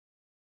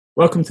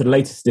Welcome to the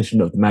latest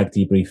edition of the Mag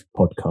Debrief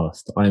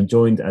podcast. I am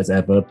joined as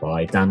ever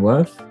by Dan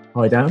Worth.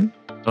 Hi, Dan.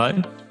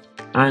 Hello.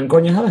 And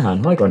Gronya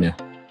Hallahan. Hi, Gronya.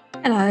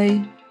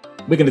 Hello.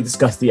 We're going to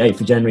discuss the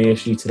 8th of January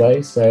issue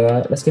today,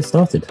 so let's get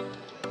started.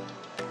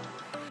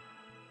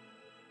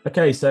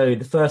 Okay, so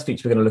the first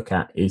feature we're going to look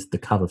at is the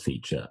cover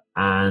feature,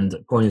 and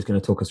Gronya's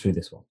going to talk us through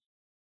this one.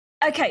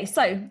 Okay,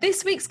 so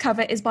this week's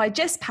cover is by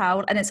Jess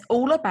Powell, and it's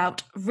all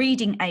about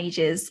reading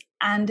ages.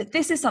 And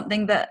this is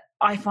something that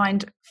I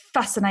find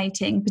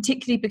fascinating,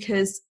 particularly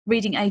because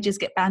reading ages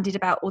get bandied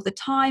about all the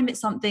time. It's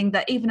something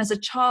that even as a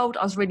child,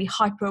 I was really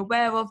hyper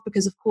aware of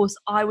because, of course,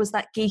 I was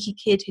that geeky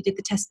kid who did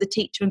the test of the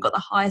teacher and got the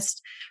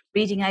highest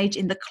reading age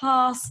in the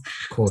class.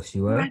 Of course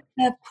you were.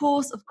 Of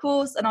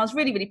course. And I was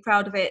really, really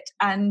proud of it.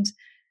 And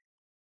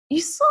you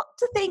start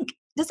to think,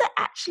 does it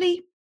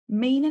actually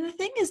mean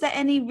anything? Is there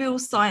any real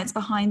science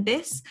behind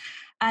this?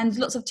 And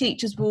lots of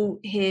teachers will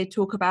hear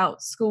talk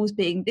about schools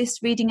being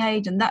this reading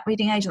age and that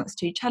reading age, and that's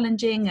too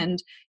challenging.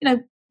 And, you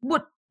know,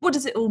 what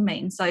does it all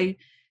mean? So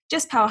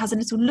Jess Powell has a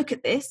little look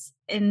at this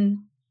a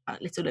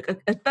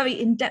very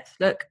in-depth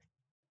look,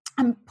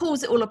 and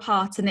pulls it all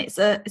apart, and it's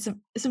a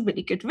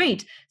really good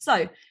read.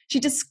 So she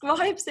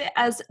describes it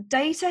as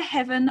data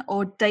heaven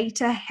or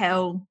data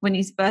hell when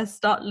you first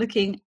start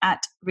looking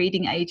at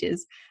reading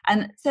ages,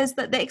 and says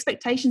that the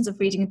expectations of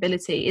reading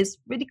ability is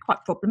really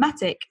quite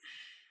problematic.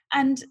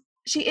 And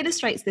she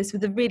illustrates this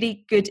with a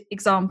really good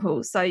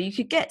example. So you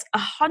could get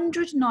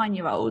 100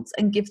 9-year-olds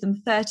and give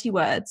them 30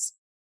 words,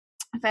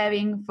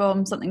 varying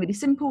from something really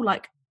simple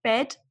like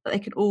bed, that they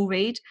could all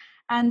read,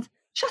 and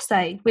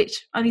chasse,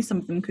 which only some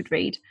of them could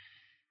read.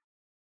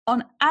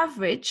 On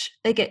average,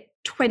 they get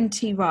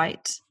 20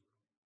 right.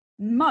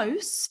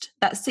 Most,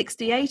 that's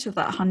 68 of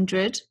that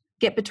 100,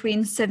 get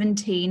between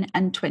 17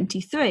 and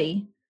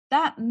 23.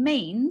 That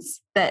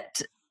means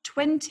that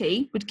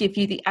 20 would give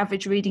you the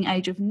average reading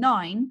age of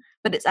 9,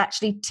 but it's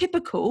actually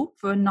typical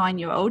for a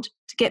 9-year-old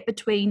to get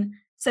between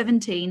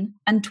 17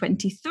 and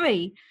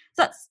 23.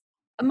 So that's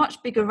a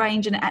much bigger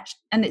range, and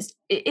it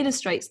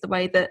illustrates the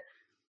way that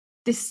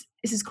this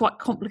is quite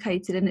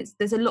complicated, and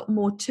there's a lot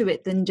more to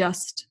it than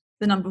just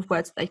the number of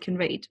words that they can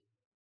read.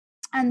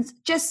 And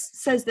Jess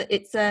says that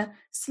it's a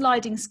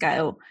sliding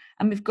scale,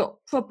 and we've got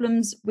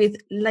problems with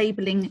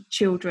labelling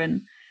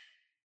children.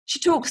 She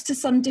talks to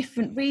some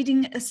different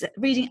reading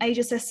age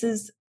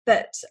assessors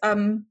that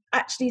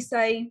actually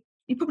say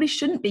you probably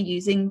shouldn't be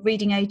using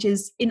reading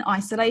ages in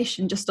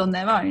isolation just on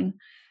their own,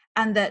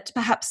 and that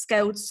perhaps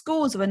scaled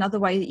scores are another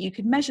way that you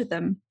could measure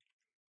them.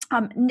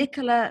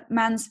 Nicola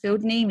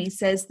Mansfield-Nemi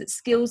says that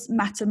skills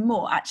matter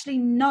more. Actually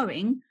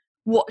knowing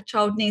what a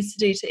child needs to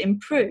do to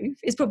improve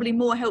is probably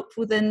more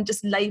helpful than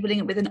just labelling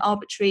it with an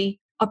arbitrary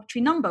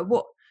number.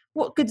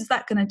 What good is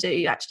that going to do?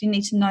 You actually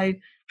need to know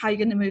how you're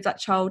going to move that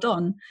child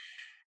on.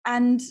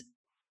 And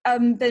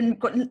then we've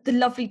got the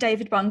lovely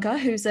David Bunker,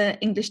 who's an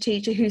English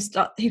teacher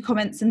who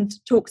comments and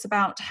talks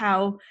about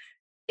how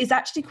it's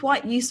actually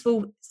quite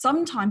useful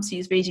sometimes to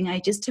use reading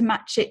ages to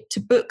match it to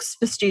books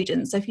for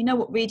students. So if you know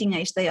what reading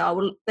age they are,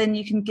 well, then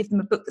you can give them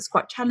a book that's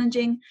quite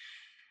challenging.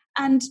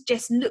 And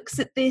Jess looks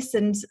at this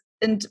and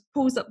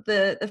pulls up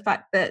the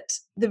fact that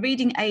the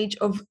reading age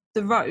of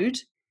The Road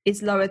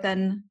is lower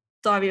than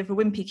Diary of a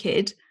Wimpy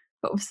Kid,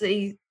 but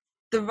obviously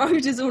The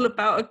Road is all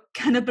about a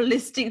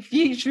cannibalistic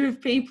future of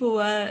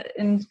people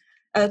in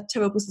a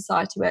terrible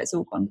society where it's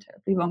all gone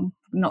terribly wrong,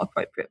 not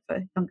appropriate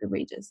for younger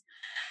readers.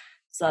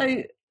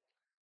 So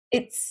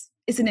it's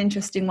an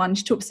interesting one.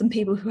 She talks to some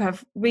people who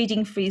have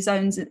reading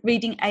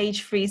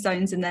age-free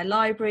zones in their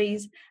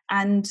libraries,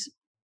 and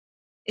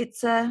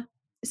it's a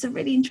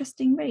really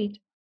interesting read.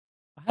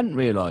 I hadn't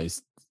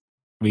realised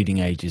reading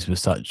ages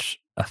was such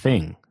a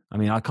thing. I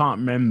mean, I can't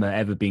remember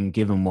ever being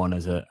given one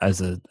as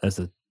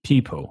a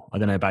pupil. I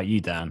don't know about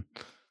you, Dan.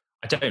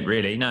 I don't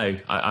really know.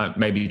 I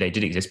maybe they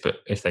did exist, but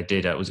if they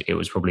did, it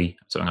was probably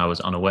something I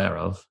was unaware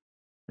of.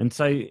 And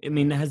so, I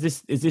mean,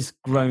 is this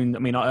grown? I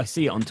mean, I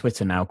see it on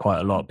Twitter now quite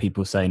a lot.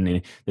 People saying, you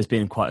know, there's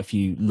been quite a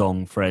few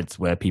long threads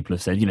where people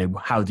have said, you know,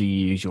 how do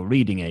you use your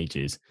reading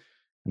ages?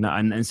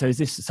 And so is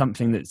this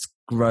something that's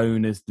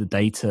grown as the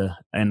data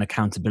and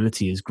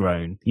accountability has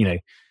grown? You know,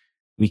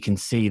 we can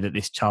see that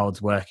this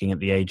child's working at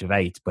the age of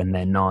 8 when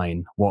they're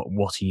 9.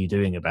 What are you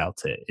doing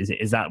about it?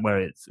 Is that where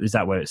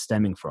it's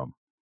stemming from?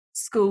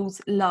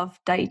 Schools love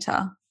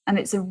data, and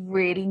it's a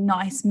really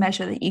nice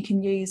measure that you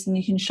can use, and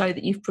you can show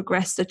that you've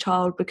progressed a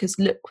child because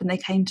look, when they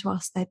came to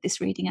us, they had this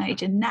reading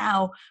age, and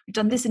now we've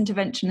done this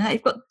intervention and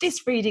they've got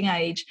this reading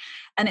age,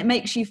 and it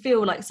makes you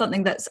feel like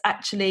something that's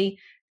actually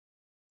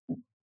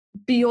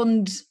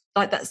beyond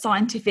like that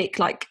scientific,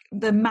 like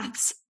the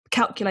maths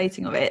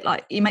calculating of it.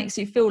 Like it makes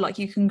you feel like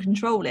you can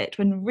control it,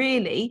 when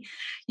really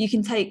you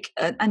can take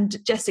and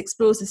Jess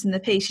explores this in the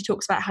piece. She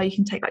talks about how you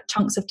can take like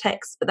chunks of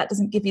text, but that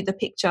doesn't give you the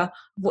picture of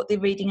what the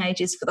reading age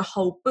is for the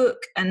whole book.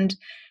 And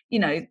you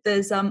know,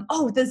 there's a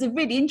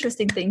really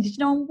interesting thing. Did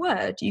you know on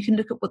Word you can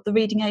look at what the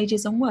reading age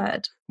is on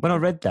Word? When I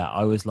read that,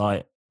 I was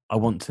like, I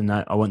want to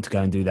know. I want to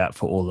go and do that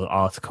for all the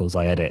articles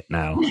I edit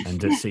now,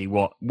 and to see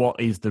what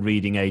is the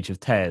reading age of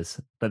TES.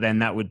 But then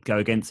that would go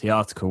against the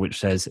article, which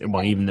says,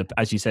 well, even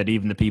as you said,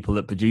 even the people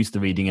that produce the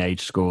reading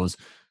age scores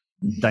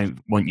don't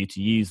want you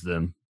to use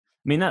them.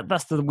 I mean,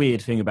 that's the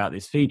weird thing about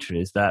this feature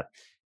is that,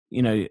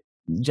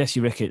 Jesse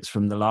Ricketts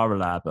from the Lara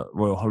Lab at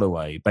Royal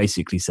Holloway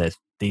basically says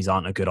these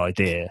aren't a good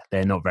idea.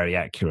 They're not very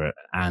accurate,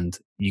 and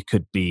you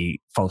could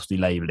be falsely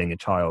labeling a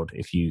child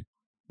if you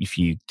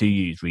do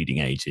use reading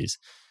ages.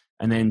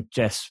 And then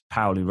Jess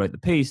Powell, who wrote the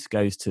piece,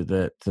 goes to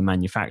the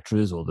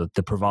manufacturers or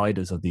the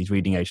providers of these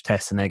reading age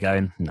tests, and they're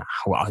going, no,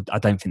 I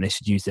don't think they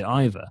should use it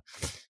either.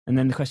 And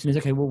then the question is,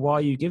 okay, well, why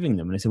are you giving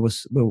them? And they say,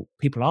 well,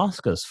 people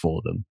ask us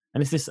for them.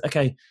 And it's this,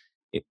 okay,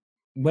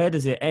 where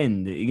does it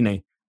end?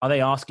 Are they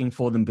asking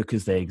for them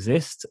because they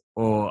exist,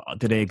 or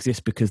do they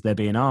exist because they're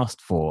being asked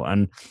for?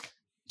 And,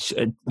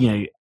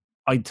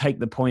 I take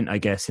the point, I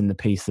guess, in the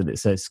piece that it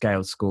says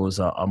scaled scores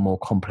are more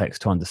complex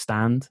to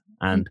understand.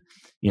 And,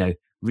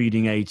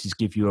 reading ages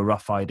give you a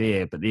rough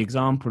idea, but the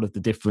example of the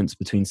difference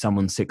between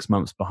someone 6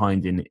 months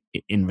behind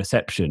in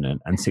reception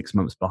and 6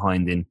 months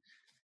behind in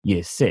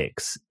year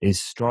 6 is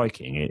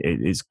striking.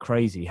 It is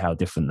crazy how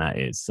different that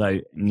is. So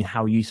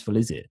how useful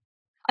is it?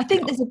 I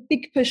think there's a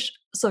big push.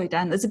 Sorry,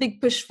 Dan. There's a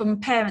big push from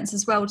parents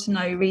as well to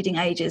know reading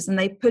ages, and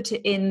they put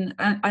it in.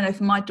 I know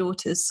for my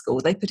daughter's school,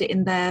 they put it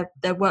in their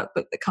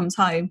workbook that comes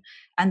home,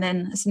 and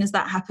then as soon as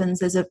that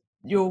happens,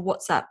 your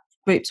WhatsApp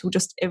groups will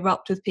just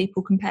erupt with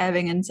people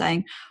comparing and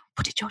saying,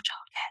 "What did your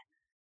child get?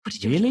 What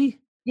did your really?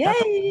 Yeah,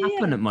 that doesn't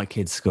happen at my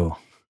kids' school.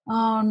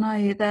 Oh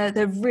no,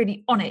 they're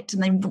really on it,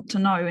 and they want to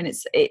know, and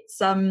it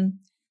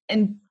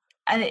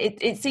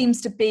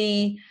seems to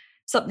be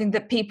something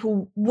that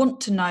people want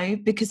to know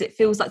because it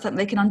feels like something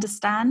they can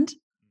understand.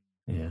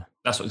 Yeah,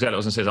 that's exactly what I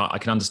was going to say. I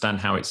can understand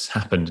how it's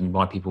happened and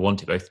why people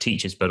want it, both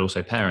teachers but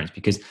also parents,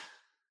 because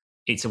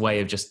it's a way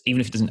of just, even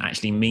if it doesn't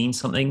actually mean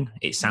something,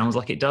 it sounds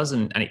like it does,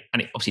 and it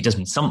obviously does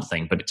mean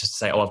something. But it's just to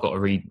say, I've got to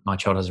read. My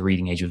child has a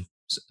reading age of a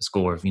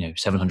score of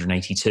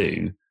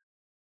 782.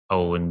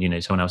 Oh,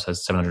 and someone else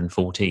has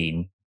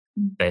 714.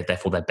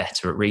 Therefore, they're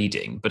better at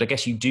reading. But I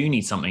guess you do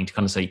need something to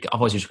kind of say.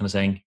 Otherwise, you're just kind of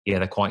saying, yeah,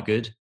 they're quite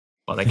good.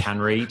 Like they can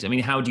read. I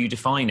mean, how do you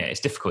define it? It's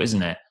difficult,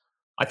 isn't it?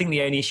 I think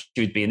the only issue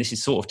would be, and this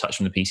is sort of touched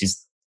on the piece,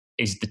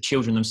 is the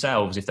children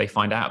themselves, if they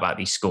find out about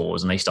these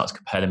scores and they start to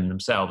compare them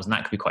themselves, and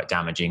that could be quite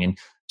damaging. And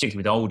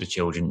particularly with older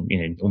children,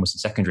 almost in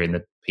secondary, and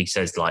the piece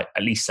says, like,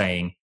 at least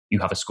saying you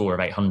have a score of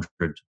 800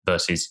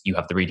 versus you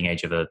have the reading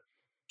age of a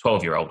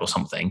 12-year-old or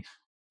something,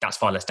 that's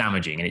far less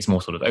damaging. And it's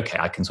more sort of, okay,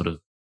 I can sort of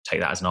take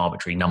that as an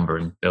arbitrary number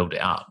and build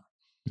it up.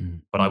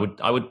 But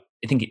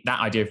I think that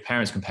idea of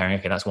parents comparing,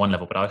 okay, that's one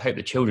level, but I would hope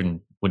the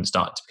children wouldn't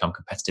start to become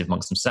competitive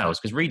amongst themselves,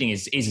 because reading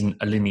isn't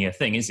a linear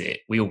thing, is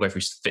it? We all go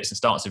through fits and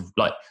starts of,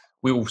 like,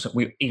 we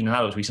even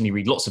adults, we suddenly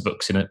read lots of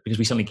books because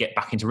we suddenly get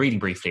back into reading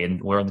briefly,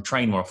 and we're on the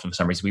train more often for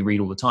some reason. We read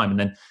all the time, and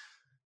then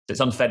it's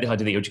unfair, this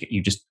idea that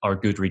you just are a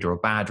good reader or a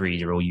bad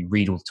reader, or you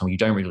read all the time, or you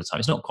don't read all the time.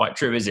 It's not quite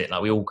true, is it?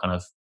 Like, we all kind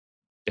of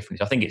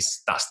different. I think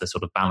that's the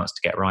sort of balance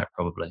to get right,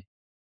 probably.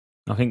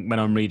 I think when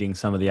I'm reading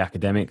some of the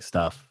academic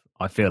stuff,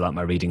 I feel like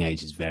my reading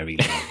age is very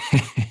low.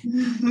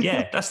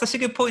 Yeah, that's a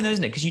good point, though,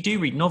 isn't it? Because you do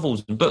read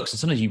novels and books, and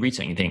sometimes you read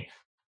something and you think,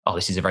 oh,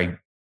 this is a very,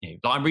 like,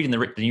 I'm reading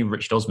the new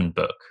Richard Osman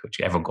book,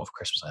 which everyone got for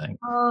Christmas, I think.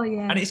 Oh,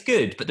 yeah. And it's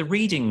good, but the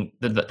reading,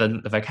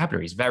 the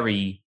vocabulary is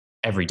very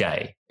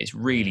everyday. It's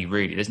really,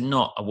 really, there's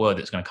not a word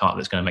that's going to come up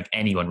that's going to make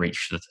anyone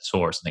reach the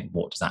thesaurus and think,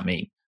 what does that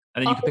mean?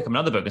 And then you can pick up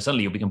another book and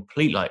suddenly you'll be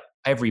complete, like,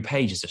 every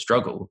page is a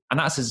struggle. And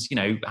that's as,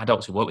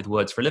 adults who work with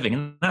words for a living.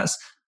 And that's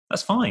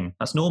fine.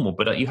 That's normal.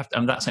 But you have to,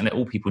 and that's something that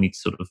all people need to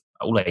sort of,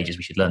 at all ages,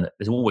 we should learn that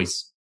there's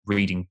always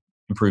reading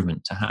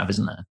improvement to have,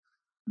 isn't there?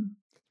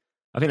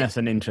 I think that's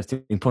an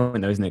interesting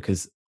point, though, isn't it?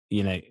 Because,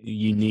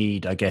 you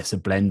need, I guess, a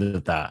blend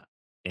of that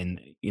in,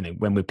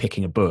 when we're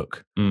picking a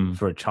book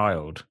for a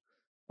child,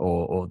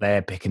 or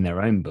they're picking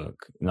their own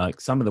book.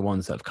 Like some of the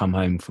ones that have come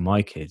home for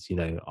my kids,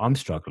 I'm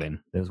struggling.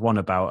 There was one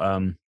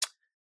about,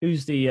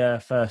 who's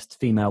the first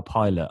female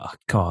pilot? Oh,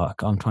 God,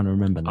 I'm trying to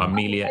remember now.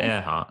 Amelia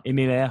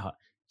Earhart.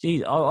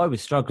 Geez, I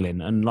was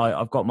struggling, and like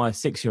I've got my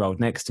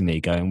 6-year-old next to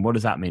me going, what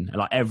does that mean?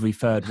 Like every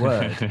third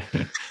word.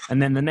 And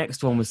then the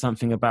next one was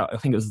something about, I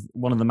think it was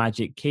one of the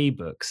Magic Key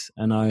books,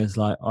 and I was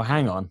like, oh,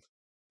 hang on,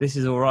 this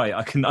is all right.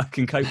 I can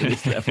cope with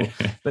this level.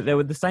 But they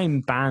were the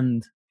same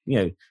band.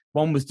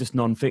 One was just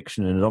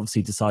non-fiction, and it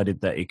obviously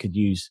decided that it could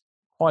use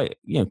quite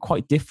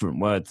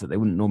different words that they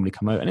wouldn't normally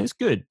come out. And it's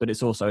good, but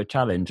it's also a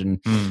challenge. And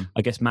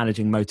I guess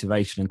managing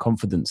motivation and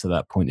confidence at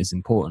that point is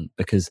important,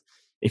 because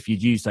if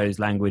you'd used those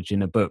language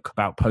in a book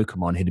about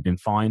Pokemon, he'd have been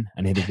fine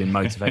and he'd have been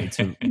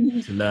motivated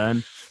to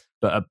learn.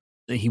 But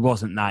he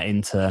wasn't that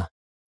into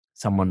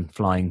someone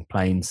flying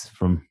planes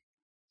from.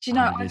 Do you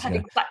know, I've had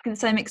exactly the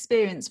same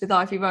experience with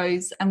Ivy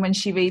Rose, and when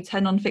she reads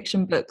her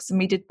non-fiction books, and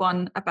we did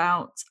one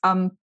about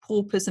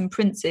paupers and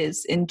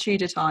princes in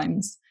Tudor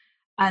times.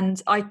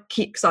 And I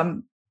keep, because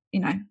I'm,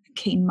 a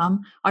keen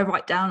mum, I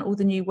write down all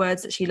the new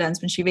words that she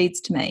learns when she reads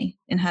to me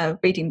in her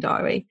reading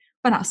diary.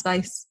 ran out of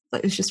space.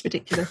 Like, it was just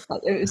ridiculous.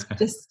 Like, it was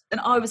just, and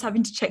I was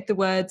having to check the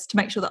words to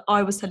make sure that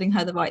I was telling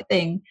her the right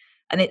thing.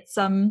 And it's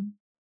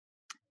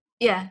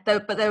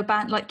but they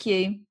were like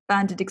you,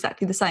 banded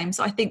exactly the same.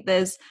 So I think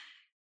there's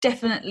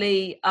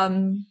definitely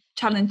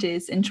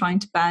challenges in trying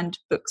to band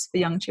books for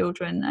young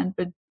children, and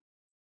for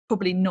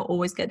probably not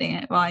always getting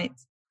it right.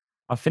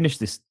 I finished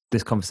this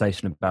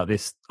conversation about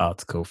this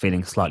article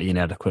feeling slightly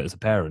inadequate as a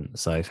parent,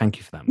 so thank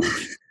you for that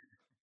much.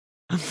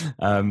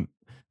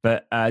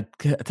 But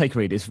take a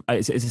read.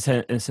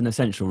 It's an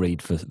essential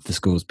read for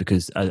schools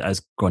because,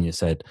 as Grania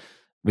said,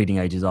 reading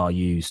ages are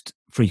used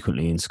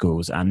frequently in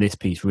schools, and this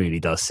piece really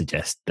does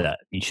suggest that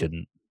you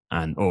shouldn't,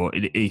 or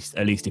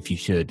at least if you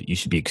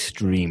should be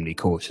extremely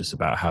cautious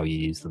about how you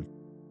use them.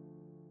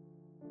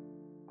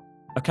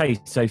 Okay,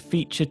 so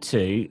feature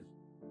 2.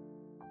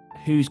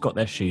 Who's got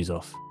their shoes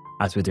off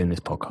as we're doing this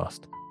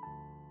podcast?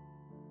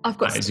 I've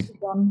got slippers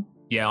on.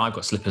 Yeah, I've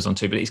got slippers on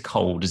too, but it's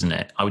cold, isn't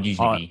it? I would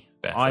usually be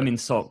barefoot. I'm in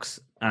socks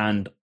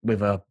and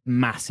with a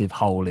massive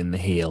hole in the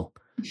heel.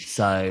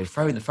 So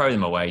throw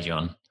them away,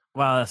 John.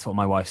 Well, that's what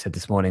my wife said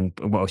this morning.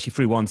 Well, she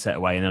threw one set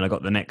away, and then I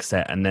got the next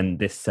set, and then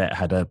this set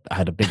had a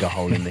bigger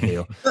hole in the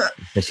heel.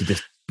 So she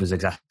just was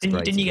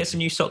exasperated. Didn't you get some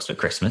new socks for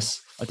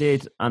Christmas? I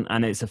did,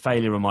 and it's a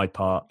failure on my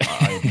part,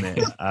 I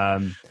admit.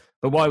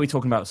 But why are we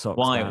talking about socks?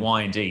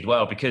 Why indeed?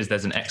 Well, because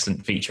there's an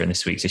excellent feature in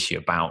this week's issue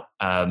about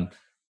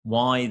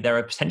why there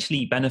are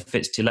potentially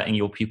benefits to letting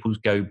your pupils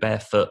go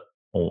barefoot,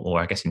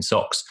 or I guess in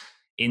socks,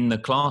 in the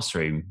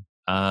classroom.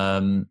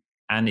 And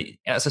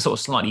it's a sort of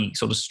slightly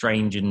sort of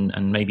strange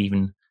and maybe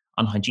even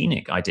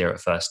unhygienic idea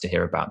at first to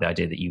hear about, the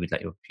idea that you would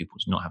let your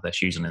pupils not have their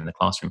shoes on in the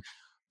classroom.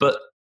 But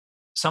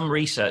some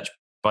research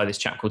by this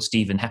chap called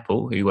Stephen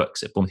Heppel, who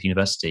works at Bournemouth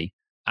University,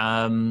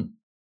 sort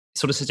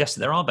of suggests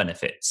that there are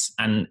benefits,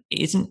 and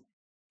it isn't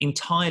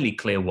entirely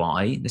clear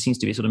why. There seems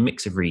to be a sort of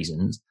mix of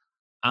reasons.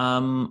 I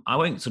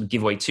won't sort of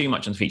give away too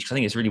much on the feature because I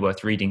think it's really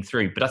worth reading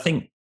through. But I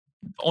think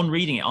on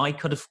reading it, I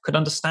could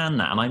understand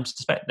that, and I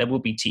suspect there will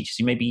be teachers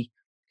who maybe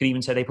could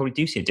even say they probably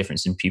do see a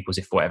difference in pupils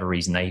if for whatever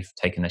reason they've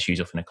taken their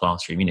shoes off in a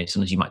classroom. You know,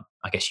 sometimes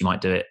you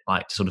might do it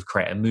like to sort of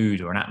create a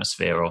mood or an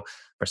atmosphere, or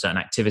for a certain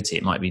activity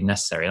it might be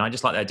necessary. And I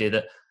just like the idea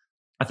that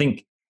I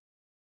think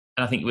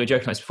we were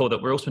joking about this before,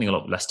 that we're all spending a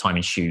lot less time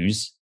in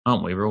shoes,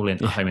 aren't we? We're all at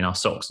home in our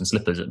socks and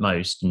slippers at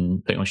most,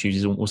 and putting on shoes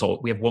is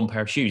also, we have one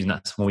pair of shoes and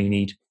that's what we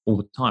need all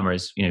the time.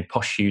 Whereas, you know,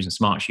 posh shoes and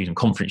smart shoes and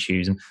conference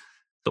shoes and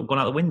sort of gone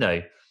out the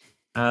window.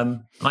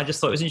 And I just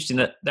thought it was interesting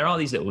that there are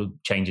these little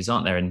changes,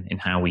 aren't there, in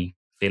how we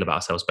feel about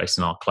ourselves based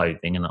on our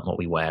clothing and what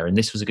we wear. And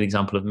this was a good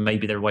example of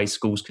maybe there are ways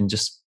schools can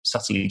just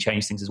subtly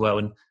change things as well,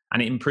 and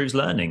it improves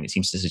learning, it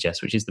seems to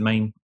suggest, which is the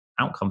main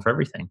outcome for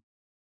everything.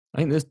 I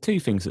think there's 2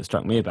 things that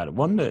struck me about it.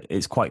 One, that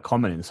it's quite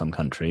common in some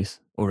countries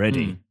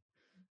already.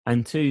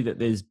 And 2, that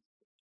there's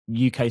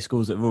UK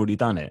schools that have already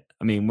done it.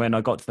 I mean, when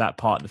I got to that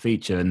part of the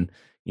feature, and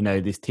you know,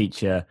 this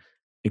teacher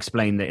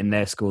explained that in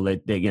their school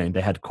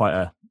they had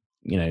quite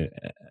an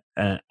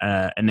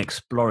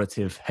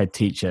explorative head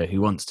teacher who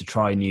wants to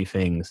try new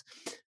things,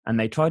 and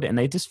they tried it, and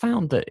they just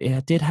found that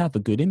it did have a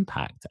good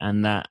impact,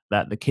 and that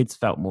the kids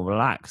felt more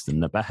relaxed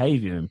and the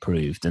behavior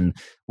improved. And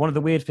one of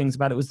the weird things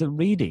about it was the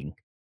reading.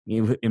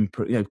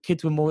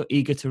 Kids were more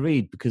eager to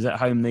read because at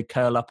home they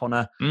curl up on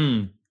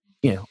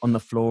on the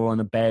floor, or on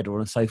a bed, or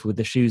on a sofa with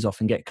their shoes off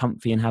and get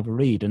comfy and have a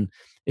read. And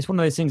it's one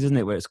of those things, isn't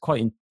it, where it's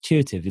quite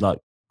intuitive. You're like,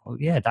 oh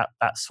yeah,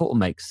 that sort of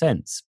makes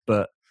sense.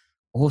 But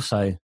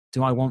also,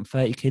 do I want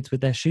 30 kids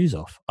with their shoes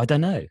off? I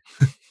don't know.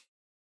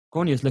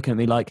 Grania's looking at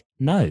me like,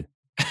 no,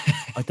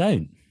 I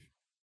don't.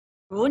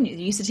 Grania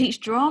used to teach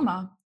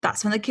drama.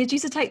 That's when the kids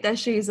used to take their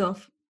shoes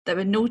off. They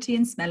were naughty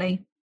and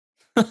smelly.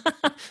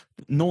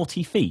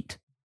 Naughty feet?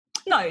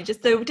 No, it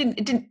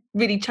didn't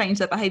really change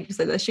their behaviour because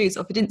they had their shoes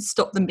off. It didn't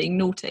stop them being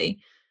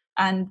naughty,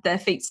 and their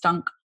feet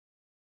stunk.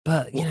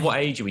 But what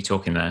age are we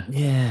talking there?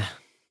 Yeah,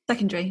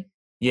 secondary.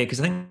 Yeah, because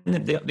I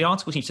think the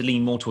article seems to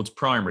lean more towards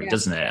primary,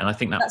 doesn't it? And I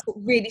think that's what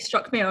really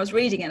struck me. I was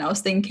reading it and I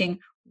was thinking,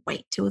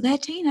 wait till they're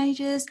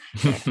teenagers.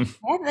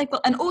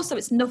 And also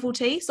it's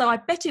novelty. So I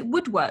bet it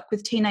would work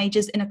with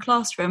teenagers in a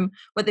classroom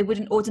where they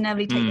wouldn't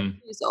ordinarily take their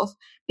shoes off,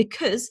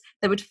 because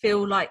they would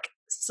feel like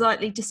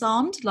slightly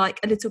disarmed, like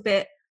a little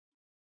bit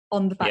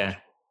on the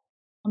back,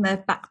 on their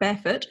back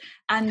barefoot.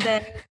 And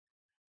then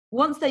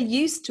once they're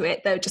used to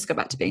it, they'll just go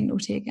back to being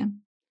naughty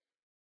again.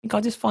 I think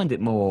I just find it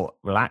more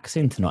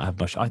relaxing to not have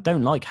my shoes. I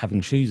don't like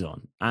having shoes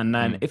on. And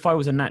then if I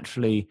was I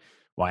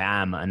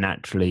am a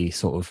naturally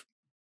sort of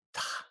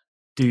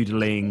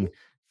doodling,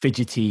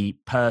 fidgety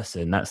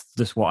person. That's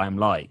just what I'm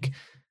like.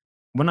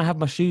 When I have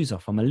my shoes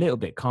off, I'm a little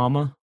bit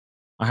calmer,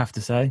 I have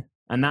to say.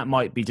 And that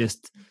might be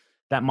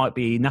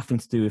nothing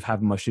to do with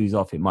having my shoes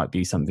off. It might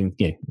be something,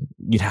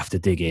 you'd have to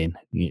dig in.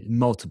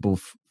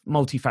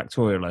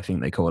 Multifactorial, I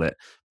think they call it.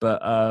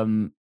 But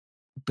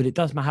it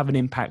does have an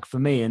impact for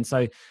me. And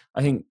so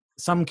I think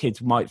some kids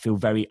might feel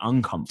very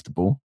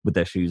uncomfortable with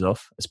their shoes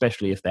off,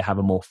 especially if they have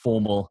a more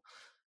formal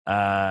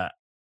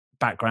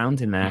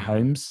background in their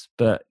homes.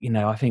 But,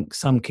 I think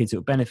some kids it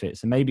will benefit.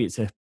 So maybe it's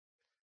a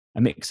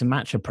mix and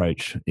match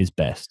approach is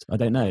best. I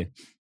don't know.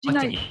 Do you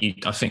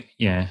know? I think,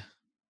 yeah.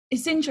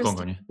 It's Go on, interesting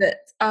Grania. that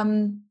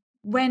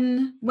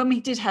when we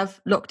did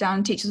have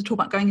lockdown, teachers were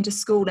talking about going into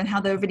school and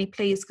how they were really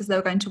pleased because they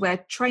were going to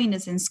wear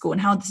trainers in school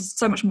and how this is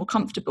so much more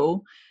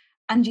comfortable.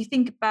 And you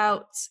think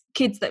about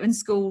kids that are in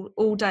school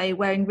all day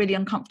wearing really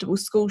uncomfortable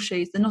school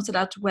shoes. They're not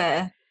allowed to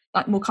wear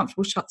like more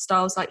comfortable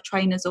styles like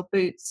trainers or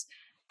boots.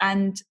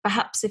 And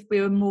perhaps if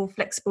we were more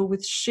flexible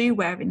with shoe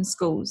wear in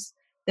schools,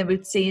 then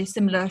we'd see a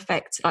similar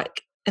effect,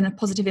 like and a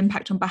positive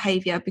impact on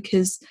behaviour,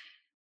 because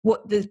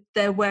what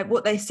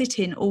they sit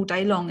in all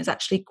day long is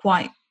actually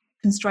quite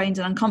constrained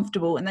and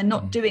uncomfortable, and they're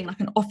not doing like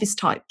an office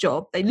type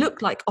job. They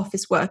look like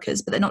office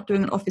workers, but they're not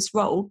doing an office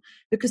role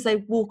because they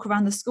walk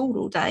around the school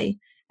all day,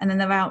 and then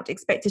they're out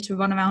expected to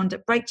run around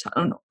at break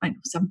time.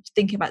 So I'm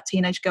thinking about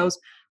teenage girls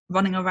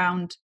running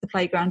around the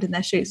playground in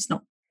their shoes.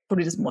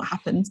 Probably doesn't what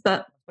happens,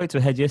 but I spoke to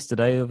a head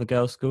yesterday of a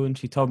girls' school, and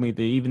she told me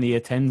that even the year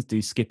 10s do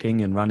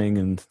skipping and running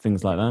and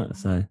things like that.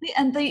 So,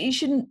 and you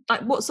shouldn't,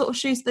 like, what sort of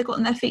shoes have they got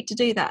on their feet to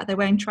do that? Are they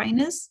wearing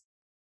trainers?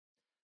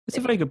 it's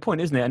a very good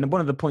point, isn't it? And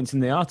one of the points in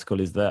the article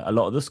is that a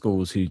lot of the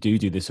schools who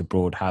do this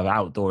abroad have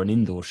outdoor and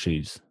indoor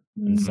shoes.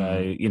 And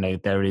so,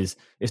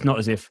 it's not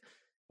as if,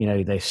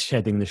 they're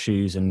shedding the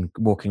shoes and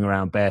walking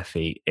around bare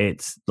feet.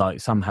 It's like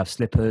some have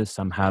slippers,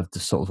 some have the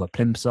sort of a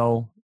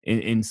plimsoll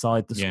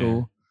inside the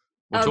school.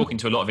 Well, talking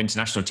to a lot of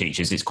international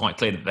teachers, it's quite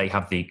clear that they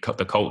have the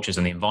cultures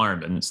and the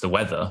environments, the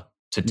weather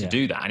to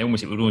do that. And it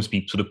would almost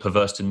be sort of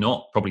perverse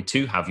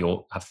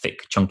to have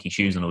thick, chunky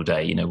shoes on all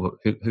day.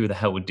 Who the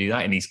hell would do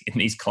that in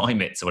these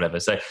climates or whatever?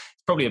 So there's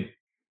probably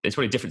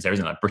a difference there,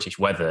 isn't there? Like British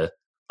weather,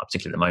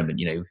 particularly at the moment,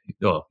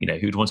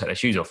 who'd want to take their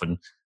shoes off and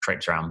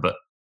traipse around? But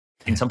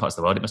in some parts of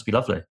the world, it must be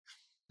lovely.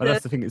 Well,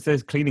 that's the thing. It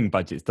says cleaning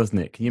budgets, doesn't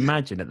it? Can you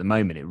imagine at the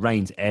moment it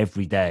rains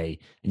every day,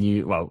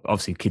 and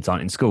obviously kids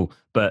aren't in school,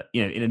 but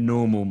in a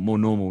more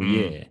normal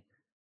year,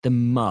 the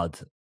mud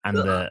and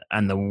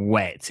the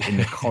wet in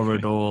the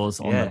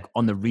corridors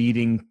on the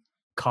reading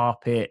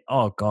carpet.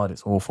 Oh God,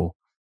 it's awful.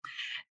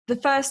 The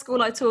first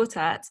school I taught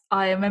at,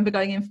 I remember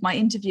going in for my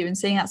interview and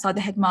seeing outside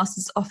the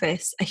headmaster's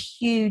office a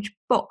huge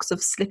box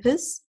of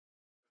slippers,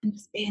 and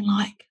just being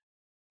like,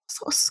 "What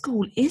sort of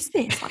school is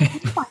this? Like,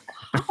 oh my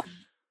God.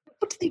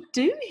 What do they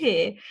do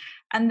here?"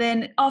 And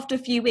then after a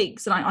few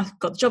weeks, and I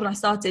got the job and I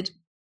started,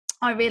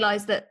 I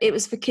realised that it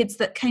was for kids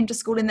that came to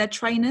school in their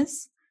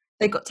trainers.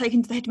 They got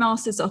taken to the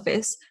headmaster's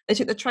office, they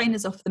took the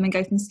trainers off them and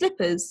gave them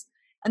slippers.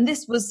 And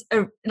this was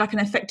an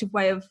effective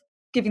way of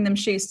giving them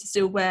shoes to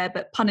still wear,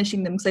 but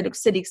punishing them because they looked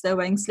silly because they were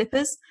wearing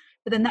slippers.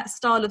 But then that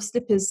style of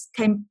slippers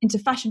came into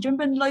fashion. Do you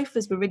remember when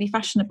loafers were really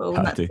fashionable?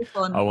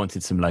 I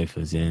wanted some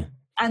loafers, yeah.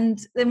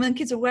 And then when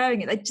kids were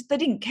wearing it, they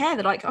didn't care.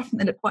 They're like, I think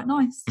they look quite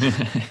nice.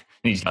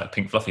 These like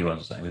pink fluffy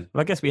ones. Well,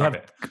 I guess we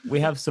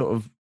have sort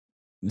of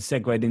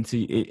segued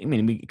into.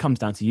 It comes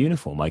down to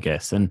uniform, I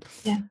guess, and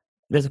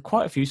there's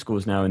quite a few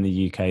schools now in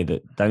the UK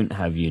that don't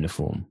have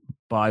uniform.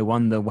 But I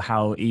wonder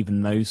how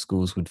even those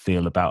schools would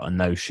feel about a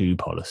no shoe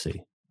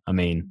policy. I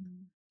mean,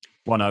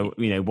 one of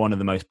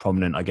the most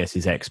prominent, I guess,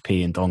 is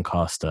XP in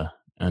Doncaster,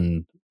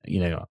 and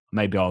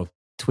maybe I'll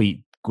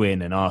tweet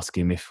Gwyn and ask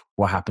him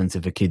what happens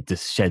if a kid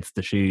just sheds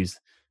the shoes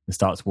and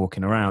starts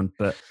walking around.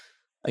 But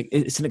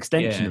it's an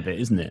extension of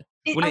it, isn't it?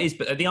 Well, it is.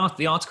 But the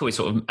article is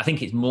sort of, I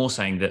think it's more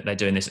saying that they're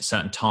doing this at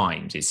certain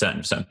times. It's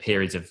certain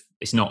periods of.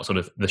 It's not sort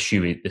of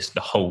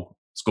the whole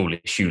school is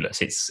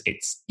shoeless. It's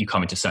you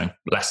come into certain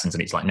lessons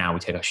and it's like, now we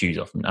take our shoes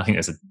off. And I think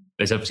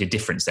there's obviously a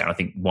difference there. I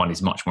think one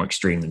is much more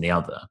extreme than the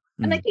other.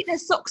 And they keep their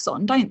socks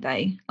on, don't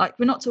they? Like,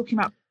 we're not talking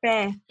about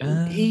bare.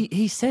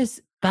 He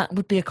says that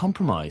would be a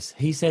compromise.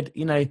 He said,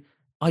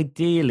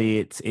 ideally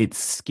it's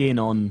skin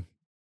on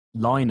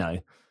lino,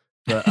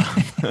 but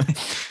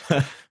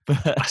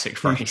classic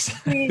phrase.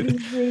 Really,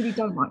 really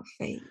don't like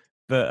feet.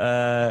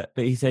 But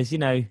he says, you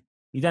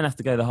don't have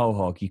to go the whole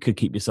hog. You could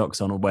keep your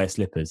socks on or wear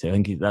slippers. I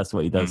think that's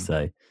what he does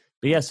say.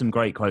 But he has some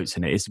great quotes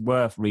in it. It's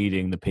worth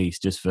reading the piece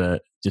just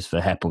for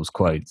Heppel's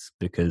quotes,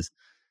 because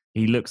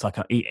he looks like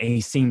he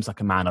seems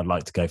like a man I'd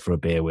like to go for a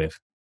beer with.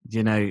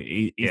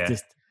 He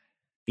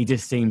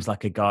just seems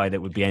like a guy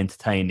that would be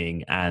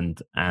entertaining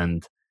and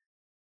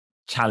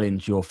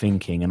challenge your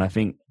thinking. And I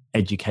think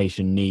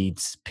education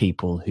needs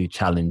people who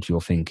challenge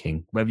your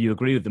thinking, whether you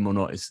agree with them or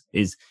not.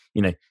 Is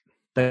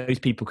those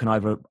people can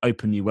either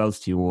open new worlds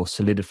to you or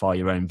solidify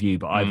your own view,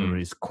 but either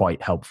is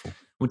quite helpful.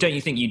 Well, don't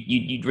you think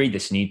you'd read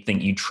this and you'd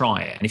think you'd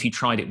try it, and if you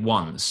tried it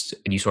once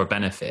and you saw a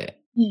benefit,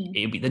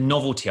 it would be the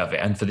novelty of it.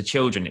 And for the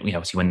children,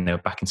 obviously when they were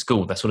back in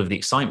school, that's sort of the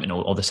excitement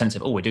or the sense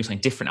of, we're doing something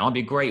different. It might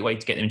be a great way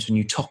to get them into a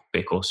new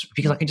topic,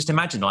 because I can just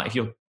imagine, like, if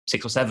you're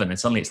 6 or 7 and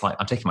suddenly it's like,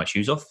 I'm taking my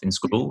shoes off in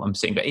school, I'm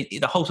sitting, but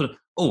the whole sort of,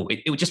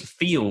 it would just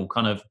feel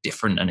kind of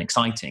different and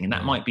exciting. And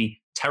that might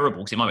be terrible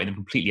because it might make them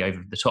completely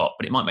over the top,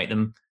 but it might make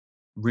them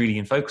really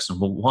in focus on,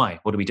 well, why?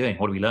 What are we doing?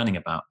 What are we learning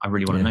about? I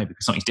really want to know,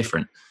 because something's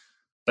different.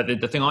 But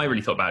the thing I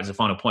really thought about as a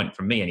final point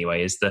from me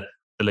anyway is the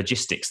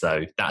logistics,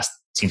 though. That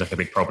seems like a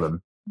big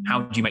problem.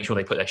 how do you make sure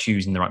they put their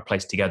shoes in the right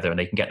place together and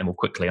they can get them all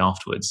quickly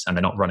afterwards, and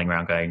they're not running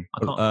around going,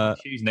 I can't find my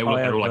shoes, and they're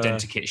all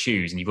identikit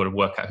shoes, and you've got to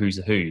work out who's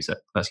the who's.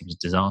 That seems a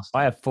disaster.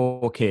 I have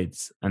 4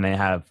 kids, and they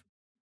have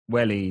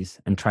wellies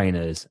and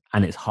trainers,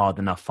 and it's hard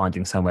enough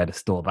finding somewhere to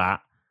store that.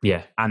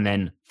 Yeah. And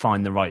then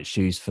find the right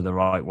shoes for the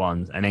right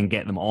ones, and then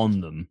get them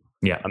on them.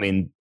 Yeah. I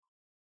mean,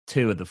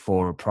 2 of the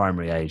 4 are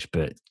primary age,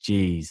 but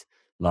geez,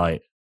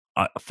 like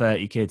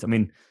 30 kids. I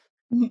mean,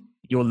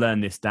 you'll learn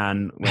this,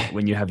 Dan,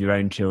 when you have your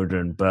own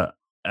children, but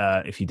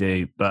if you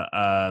do, but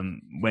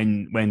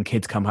when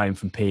kids come home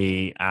from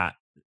PE at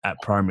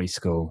primary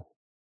school,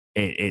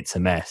 it's a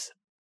mess.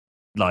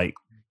 Like,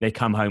 they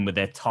come home with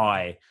their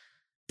tie,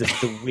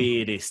 the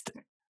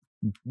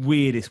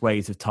weirdest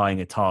ways of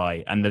tying a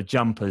tie, and the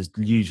jumper's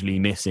usually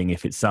missing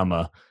if it's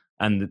summer,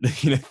 and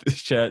the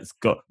shirt's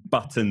got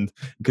buttoned,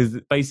 because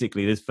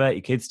basically there's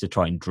 30 kids to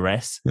try and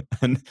dress,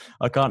 and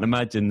I can't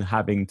imagine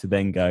having to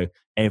then go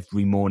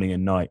every morning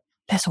and night,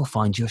 let's all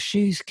find your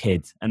shoes,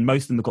 kids, and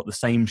most of them have got the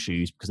same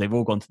shoes because they've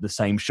all gone to the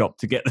same shop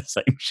to get the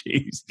same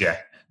shoes. Yeah.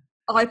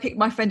 I picked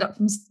my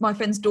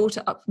friend's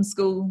daughter up from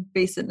school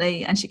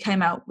recently, and she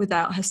came out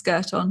without her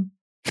skirt on.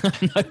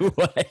 No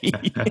way.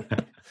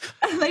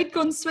 And they'd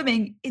gone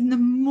swimming in the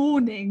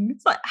morning.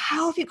 It's like,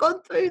 how have you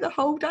gone through the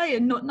whole day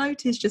and not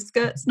noticed your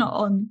skirt's not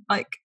on?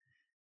 Like,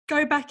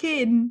 go back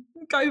in.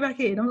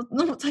 I'm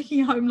not taking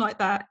you home like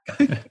that.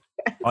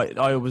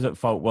 I was at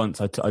fault once.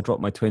 I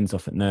dropped my twins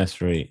off at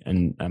nursery,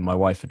 and my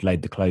wife had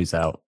laid the clothes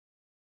out,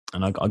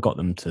 and I got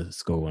them to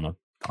school, and I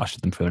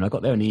ushered them through, and I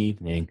got there in the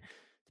evening to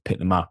pick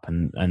them up,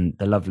 and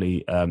the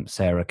lovely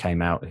Sarah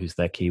came out, who's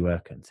their key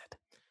worker, and said,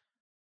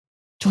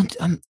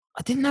 John,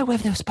 I didn't know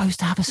whether they were supposed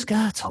to have a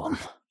skirt on.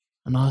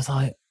 And I was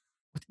like,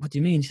 what do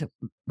you mean? She said,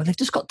 well, they've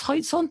just got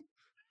tights on. And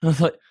I was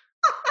like,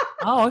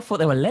 oh, I thought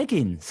they were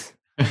leggings.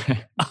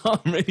 Oh,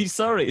 I'm really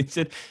sorry. He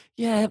said,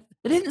 yeah,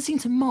 they didn't seem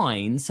to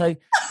mind, so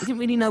they didn't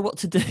really know what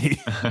to do.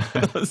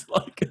 I was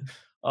like,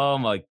 oh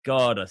my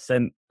God, I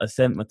sent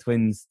my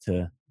twins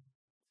to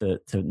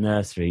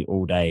nursery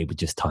all day with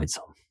just tights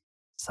on.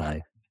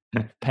 So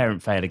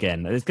parent fail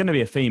again. There's going to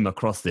be a theme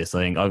across this. I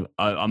think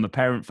I'm a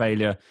parent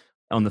failure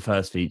on the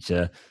first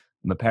feature.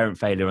 I'm a parent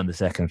failure on the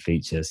second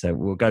feature. So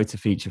we'll go to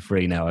feature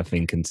 3 now, I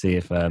think, and see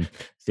if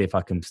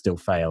I can still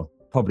fail.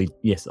 Probably,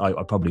 yes, I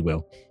probably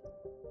will.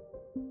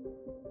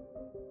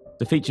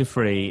 The feature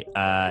 3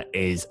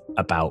 is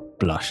about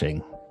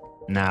blushing.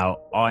 Now,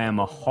 I am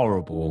a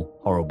horrible,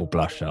 horrible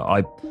blusher.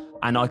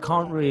 I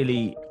can't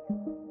really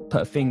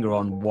put a finger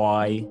on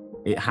why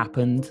it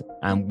happened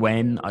and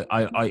when.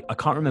 I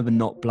can't remember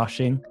not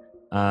blushing.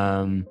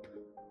 And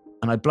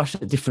I blush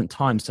at different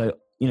times. So,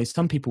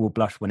 some people will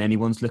blush when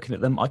anyone's looking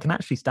at them. I can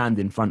actually stand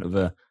in front of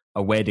a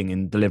wedding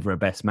and deliver a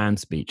best man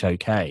speech,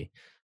 okay.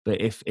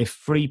 But if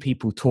 3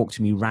 people talk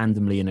to me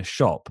randomly in a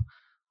shop,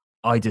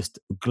 I just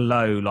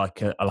glow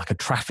like a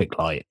traffic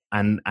light.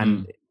 And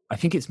I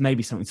think it's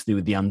maybe something to do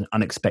with the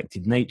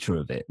unexpected nature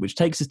of it, which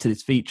takes us to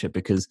this feature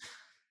because,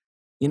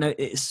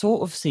 it's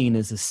sort of seen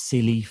as a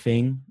silly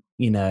thing.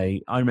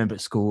 I remember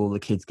at school, the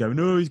kids going,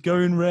 oh, he's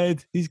going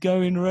red.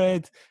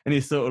 And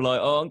it's sort of like,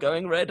 oh, I'm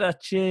going redder,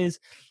 cheers.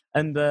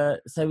 And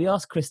so we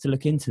asked Chris to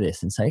look into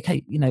this and say,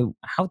 okay,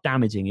 how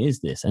damaging is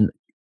this? And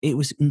it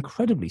was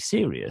incredibly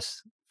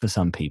serious for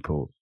some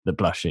people, the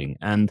blushing.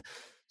 And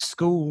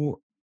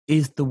school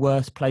is the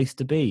worst place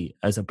to be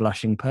as a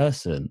blushing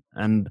person.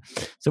 And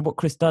so what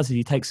Chris does is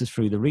he takes us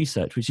through the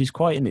research, which is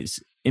quite in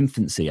its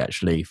infancy,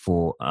 actually,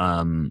 for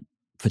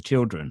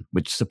children,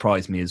 which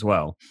surprised me as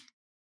well.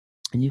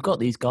 And you've got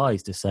these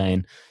guys just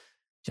saying,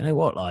 do you know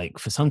what? Like,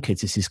 for some kids,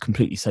 this is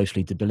completely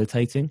socially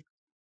debilitating.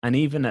 And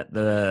even at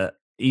the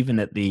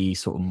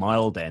sort of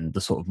mild end,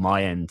 the sort of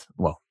my end,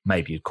 well,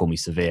 maybe you'd call me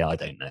severe, I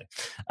don't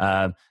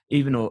know.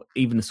 Even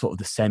the sort of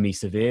the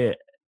semi-severe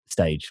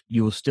stage,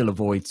 you will still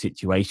avoid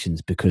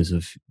situations because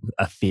of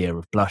a fear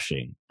of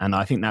blushing. And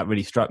I think that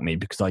really struck me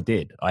because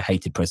I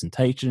hated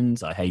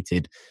presentations. I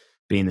hated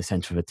being the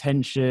center of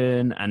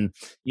attention. And,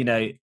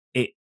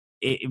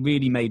 it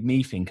really made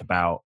me think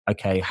about,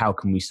 okay, how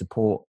can we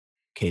support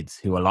kids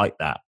who are like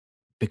that?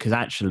 Because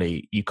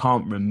actually you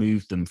can't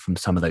remove them from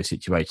some of those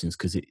situations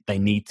because they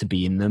need to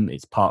be in them.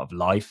 It's part of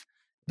life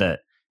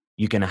that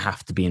you're going to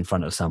have to be in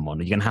front of someone.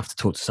 You're going to have to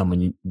talk to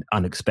someone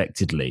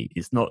unexpectedly.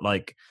 It's not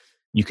like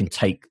you can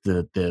take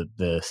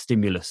the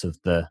stimulus of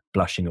the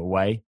blushing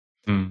away.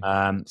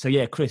 So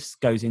yeah, Chris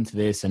goes into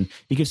this and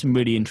he gives some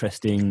really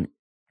interesting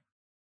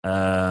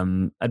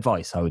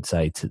advice, I would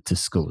say, to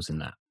schools in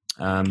that.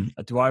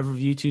 Do either of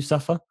you two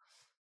suffer?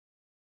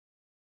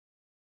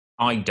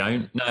 I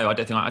don't. No, I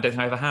don't think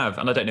I ever have,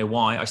 and I don't know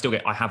why.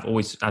 I have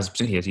always,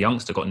 particularly as a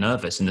youngster, got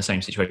nervous in the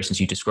same situations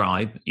you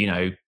describe.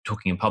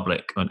 Talking in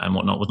public and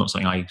whatnot was not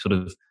something I sort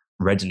of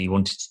readily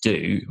wanted to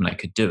do. I mean, I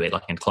could do it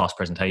like in class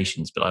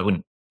presentations, but I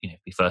wouldn't,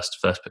 be first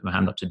put my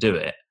hand up to do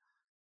it.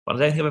 But I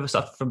don't think I've ever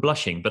suffered from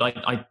blushing. But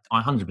I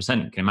 100%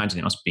 can imagine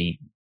it must be,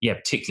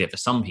 particularly for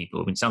some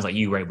people. I mean, it sounds like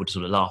you were able to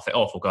sort of laugh it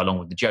off or go along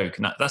with the joke,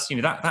 and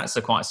that's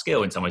quite a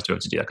skill in some ways to be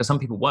able to do that. Because some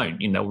people won't.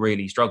 They'll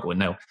really struggle,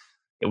 and they'll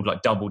it would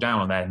like double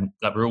down on there.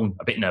 Like we're all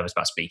a bit nervous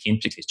about speaking,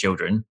 particularly as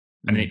children.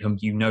 And then it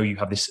becomes, you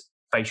have this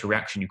facial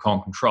reaction you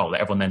can't control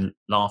that everyone then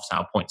laughs at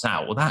or points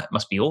out. Well, that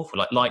must be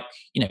awful. Like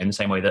in the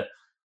same way that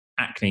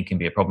acne can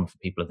be a problem for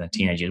people as they're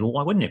teenagers. Well,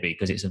 why wouldn't it be?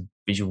 Because it's a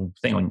visual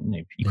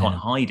thing. You can't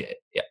hide it.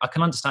 I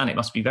can understand it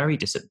must be very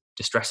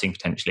distressing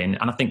potentially. And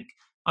I think,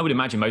 I would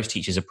imagine most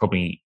teachers are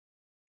probably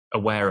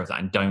aware of that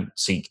and don't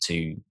seek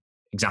to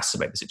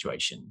exacerbate the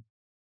situation.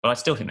 But I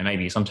still think there may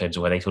be sometimes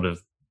where they sort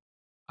of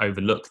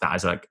overlook that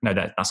as like, no,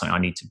 that's something I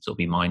need to sort of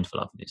be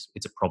mindful of.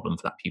 It's a problem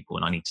for that pupil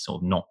and I need to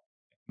sort of not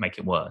make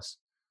it worse.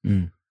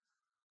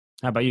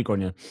 How about you,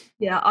 Gráinne?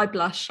 Yeah, I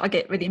blush. I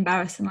get really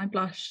embarrassed and I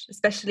blush,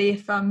 especially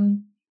if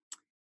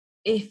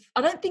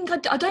I don't think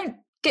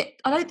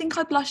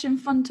I blush in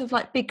front of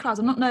like big crowds.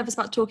 I'm not nervous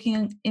about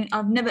talking.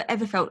 I've never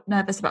ever felt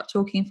nervous about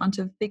talking in front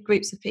of big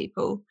groups of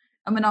people.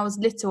 And when I was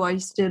little, I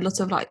used to do a lot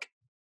of like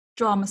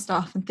drama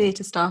stuff and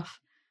theatre stuff.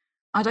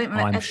 I don't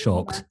remember. I'm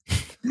shocked.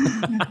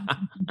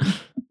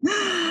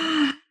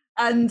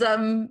 And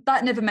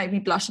that never made me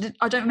blush.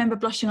 I don't remember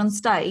blushing on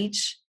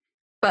stage,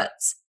 but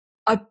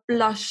I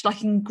blush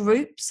like in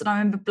groups, and I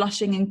remember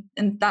blushing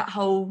in that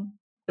whole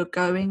 "you're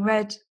going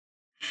red,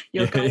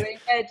 you're going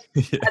red,"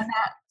 and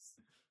that's,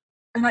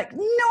 I'm like,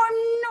 no,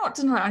 I'm not,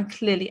 and I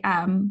clearly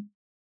am.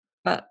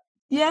 But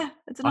yeah,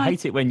 I don't know. I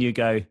hate it when you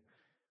go,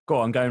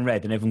 I'm going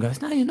red, and everyone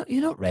goes, no,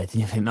 you're not red,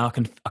 and you think, no,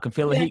 I can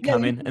feel the heat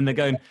coming, and they're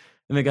going,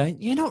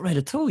 you're not red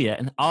at all yet,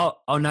 and oh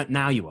no,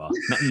 now you are,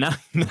 now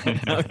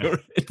you're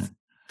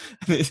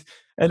red.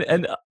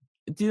 and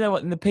do you know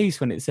what, in the piece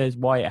when it says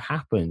why it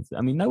happens,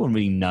 I mean, no one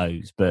really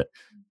knows, but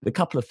a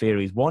couple of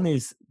theories. One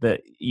is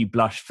that you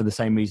blush for the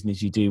same reason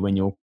as you do when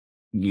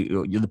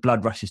the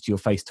blood rushes to your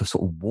face to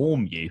sort of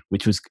warm you,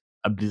 which was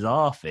a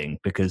bizarre thing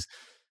because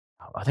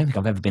I don't think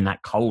I've ever been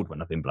that cold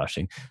when I've been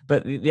blushing.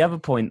 But the other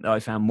point that I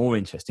found more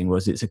interesting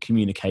was it's a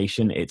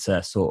communication. It's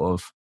a sort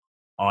of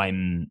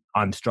I'm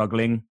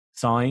struggling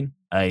sign,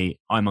 I'm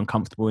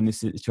uncomfortable in this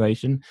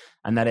situation,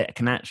 and that it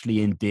can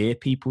actually endear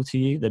people to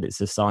you. That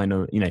it's a sign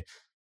of,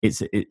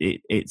 it's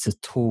a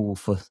tool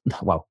for,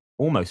 well,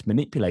 almost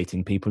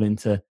manipulating people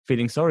into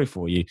feeling sorry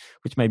for you,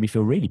 which made me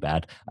feel really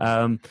bad.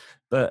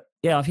 But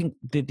yeah, I think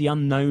the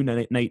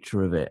unknown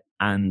nature of it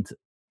and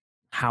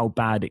how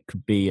bad it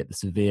could be at the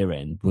severe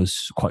end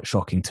was quite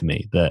shocking to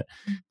me, that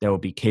there will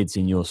be kids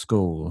in your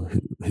school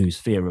whose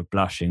fear of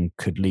blushing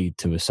could lead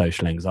to a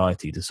social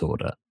anxiety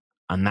disorder.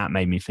 And that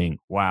made me think,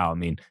 wow, I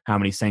mean, how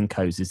many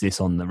Senkos is this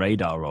on the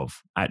radar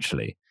of,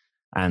 actually?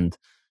 And,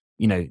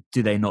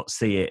 do they not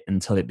see it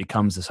until it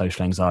becomes a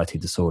social anxiety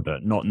disorder,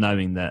 not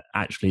knowing that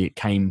actually it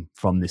came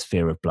from this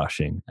fear of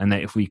blushing? And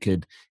that if we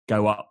could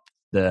go up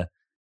the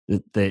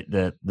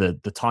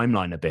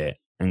timeline a bit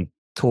and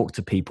talk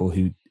to people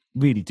who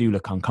really do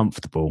look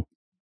uncomfortable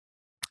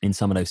in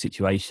some of those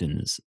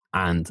situations,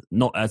 and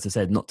not, as I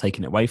said, not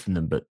taking it away from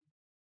them, but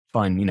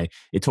fine,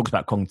 it talks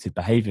about cognitive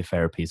behavior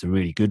therapy is a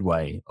really good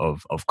way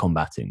of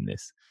combating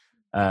this.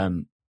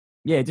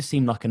 It just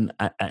seemed like an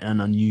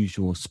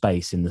unusual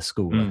space in the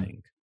school, I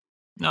think.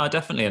 No,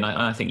 definitely. And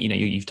I think,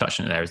 you've touched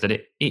on it there, is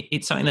that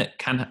it's something that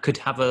could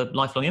have a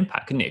lifelong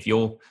impact, couldn't it? If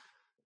your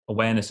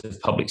awareness of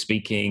public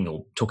speaking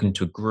or talking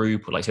to a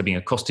group, or like say being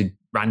accosted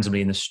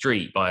randomly in the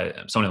street by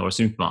someone or a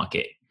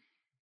supermarket,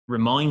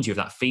 reminds you of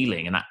that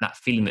feeling, and that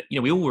feeling that,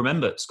 we all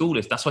remember school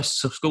is, that's why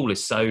school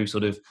is so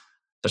sort of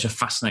such a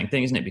fascinating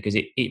thing, isn't it? Because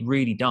it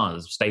really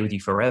does stay with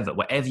you forever,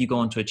 whatever you go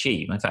on to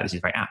achieve. In fact, this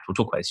is very apt. We'll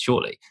talk about this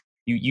shortly.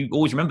 You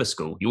always remember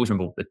school. You always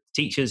remember the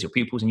teachers, your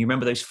pupils, and you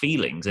remember those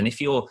feelings. And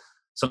if you're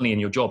suddenly in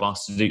your job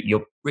asked to do,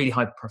 you're really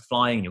high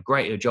flying and you're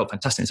great at your job,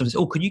 fantastic. And someone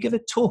says, could you give a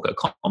talk at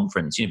a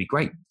conference? It'd be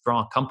great for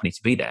our company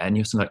to be there. And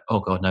you're like, oh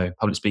God, no,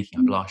 public speaking,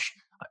 I blush.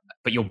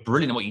 But you're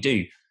brilliant at what you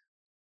do.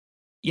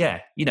 Yeah,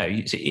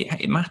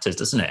 it matters,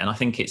 doesn't it? And I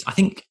think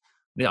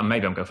maybe I'm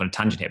going on a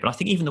tangent here, but I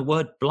think even the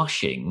word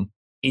blushing,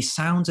 it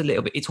sounds a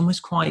little bit, it's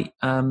almost quite,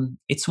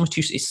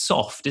 it's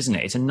soft, isn't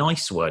it? It's a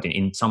nice word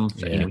in some,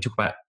 we talk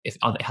about if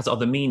it has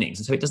other meanings.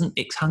 And so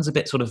it sounds a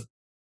bit sort of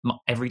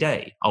every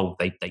day. Oh,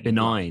 they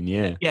benign,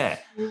 yeah. Yeah.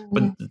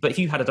 But if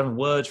you had a different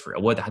word for it,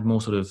 a word that had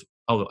more sort of,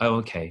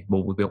 okay,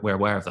 well, we're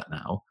aware of that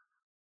now,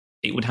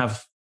 it would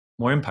have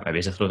more impact maybe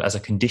as a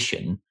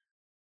condition.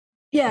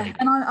 Yeah.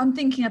 And I'm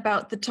thinking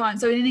about the time.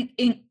 So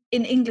in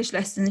English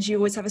lessons, you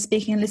always have a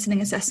speaking and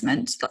listening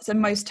assessment. So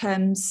most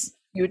terms,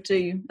 you would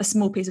do a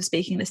small piece of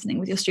speaking listening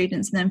with your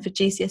students, and then for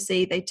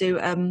GCSE they do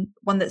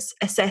one that's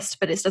assessed,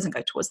 but it doesn't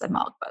go towards their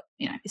mark, but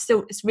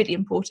it's really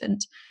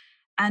important.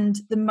 And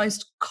the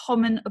most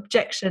common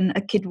objection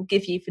a kid will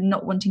give you for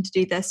not wanting to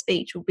do their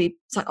speech will be,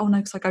 it's like, oh no,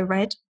 because I go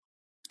red.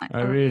 Like,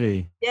 oh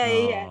really?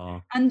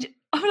 Yeah. And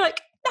I'm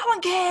like, no one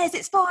cares,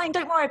 it's fine,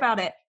 don't worry about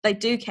it. They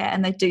do care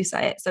and they do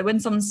say it. So when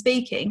someone's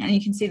speaking and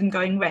you can see them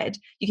going red,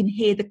 you can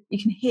hear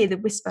the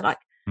whisper like,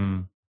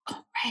 oh,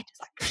 red.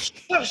 It's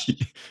like,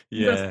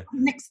 yeah.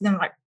 Next to them,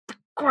 like,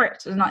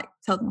 great, and like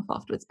tell them off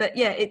afterwards. But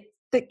yeah,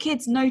 the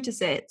kids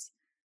notice it,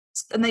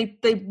 and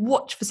they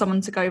watch for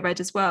someone to go red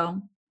as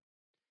well.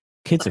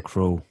 Kids are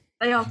cruel.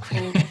 They are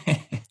cruel.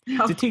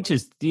 Do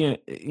teachers, do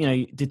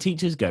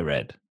teachers go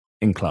red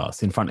in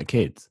class in front of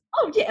kids?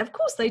 Oh yeah, of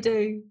course they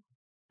do.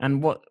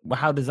 And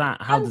how does that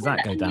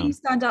go down? You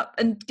stand up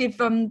and give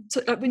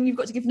like when you've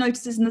got to give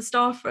notices in the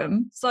staff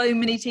room. So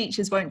many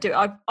teachers won't do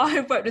it.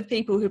 I've worked with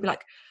people who'll be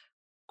like,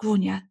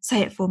 Grania,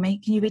 say it for me.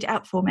 Can you read it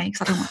out for me?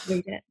 Because I don't want to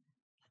read it.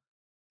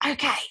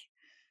 Okay.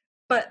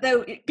 But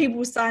people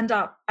will stand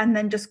up and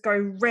then just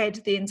go red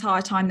the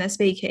entire time they're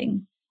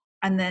speaking.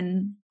 And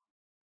then,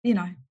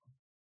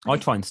 I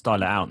try and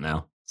style it out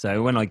now.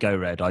 So when I go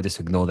red, I just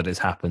ignore that it's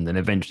happened and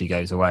eventually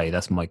goes away.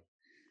 That's my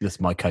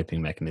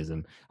coping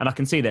mechanism. And I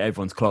can see that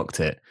everyone's clocked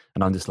it.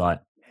 And I'm just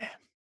like,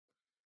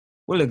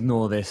 we'll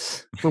ignore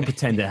this. We'll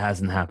pretend it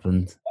hasn't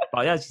happened.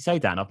 But as you say,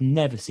 Dan, I've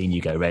never seen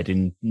you go red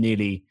in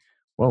nearly,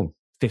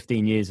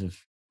 15 years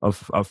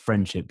of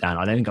friendship, Dan.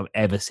 I don't think I've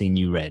ever seen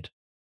you red.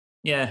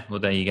 Yeah, well,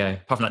 there you go.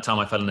 Apart from that time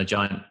I fell in a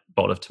giant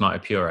bottle of tomato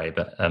puree,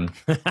 but you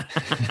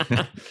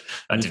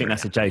think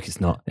that's a joke? It's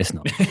not.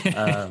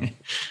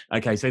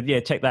 Okay, so yeah,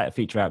 check that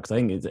feature out because I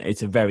think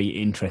it's a very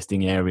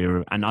interesting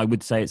area, and I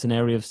would say it's an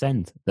area of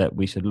SEND that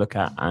we should look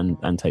at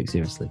and take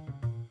seriously.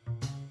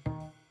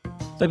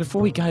 So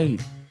before we go,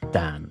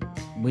 Dan,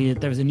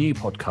 there is a new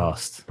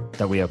podcast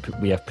that we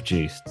have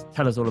produced.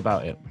 Tell us all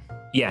about it.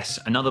 Yes,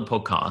 another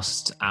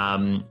podcast,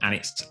 and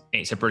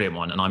it's a brilliant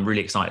one, and I'm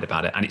really excited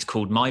about it. And it's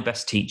called My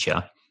Best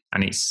Teacher,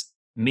 and it's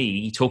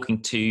me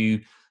talking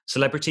to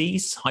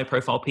celebrities,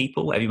 high-profile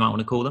people, whatever you might want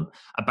to call them,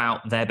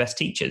 about their best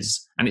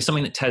teachers. And it's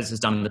something that Tez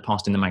has done in the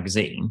past in the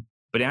magazine,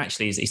 but it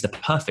actually is the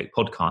perfect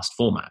podcast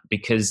format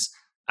because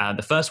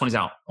the first one is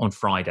out on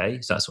Friday,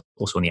 so that's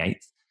also on the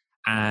 8th,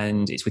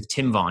 and it's with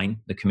Tim Vine,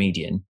 the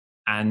comedian.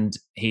 And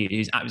it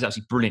was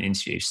absolutely brilliant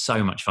interview,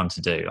 so much fun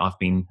to do. I've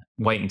been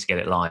waiting to get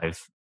it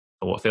live.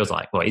 Or what feels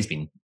like, it's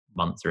been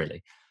months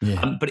really.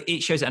 Yeah. But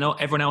it shows that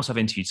everyone else I've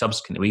interviewed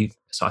subsequently,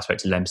 so I spoke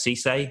to Lem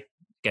Cisse,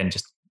 again,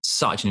 just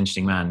such an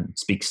interesting man,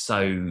 speaks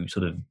so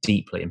sort of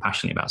deeply and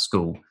passionately about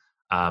school.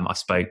 I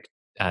spoke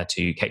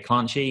to Kate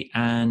Clancy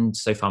and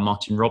so far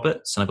Martin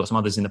Roberts, and I've got some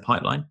others in the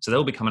pipeline. So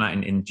they'll be coming out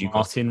in due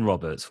course. Martin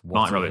Roberts,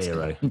 Martin Roberts.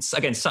 Hero. And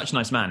again, such a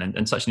nice man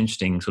and such an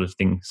interesting sort of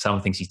thing, some of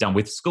the things he's done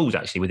with schools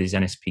actually, with his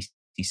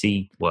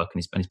NSPCC work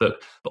and his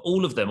book. But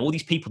all of them, all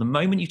these people, the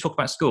moment you talk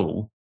about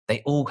school,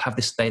 they all have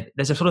this,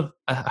 there's a sort of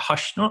a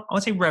hush, not I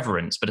would say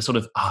reverence, but a sort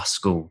of,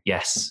 school,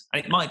 yes.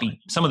 And it might be,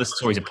 some of the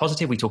stories are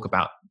positive. We talk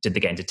about, did they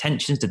get into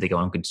detentions? Did they go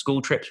on good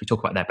school trips? We talk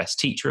about their best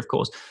teacher, of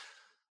course.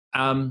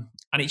 And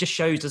it just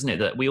shows, doesn't it,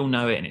 that we all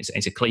know it and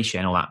it's a cliche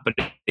and all that, but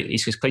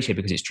it's just cliche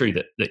because it's true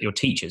that your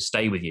teachers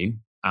stay with you,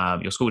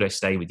 your school days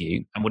stay with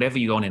you, and whatever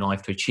you go on in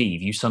life to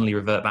achieve, you suddenly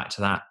revert back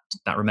to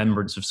that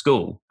remembrance of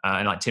school.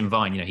 And like Tim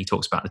Vine, he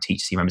talks about the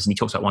teachers he remembers, and he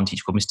talks about one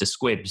teacher called Mr.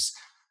 Squibbs.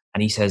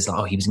 And he says,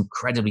 he was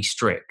incredibly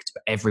strict,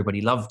 but everybody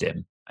loved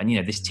him. And,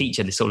 this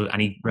teacher, and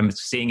he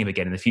remembers seeing him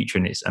again in the future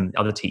and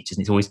other teachers.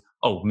 And it's always,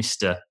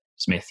 Mr.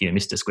 Smith,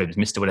 Mr. Squibbs,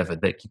 Mr. whatever.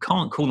 That you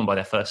can't call them by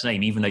their first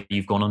name, even though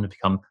you've gone on to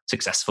become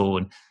successful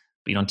and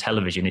been on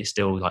television. It's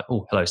still like,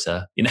 hello,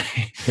 sir,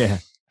 Yeah.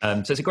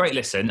 So it's a great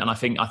listen. And I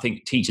think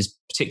teachers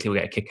particularly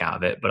will get a kick out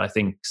of it. But I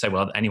think so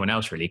will anyone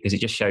else really, because it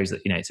just shows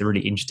that, it's a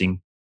really interesting,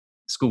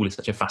 school is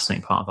such a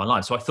fascinating part of our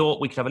lives. So I thought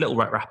we could have a little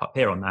wrap up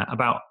here on that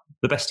about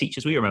the best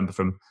teachers we remember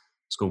from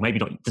school. Maybe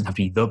not, it doesn't have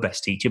to be the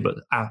best teacher, but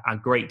a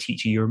great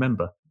teacher you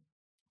remember.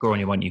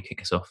 Grania, why don't you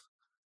kick us off?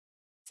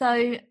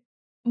 So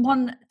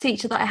one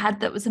teacher that I had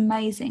that was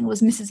amazing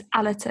was Mrs.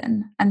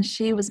 Allerton, and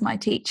she was my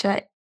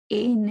teacher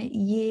in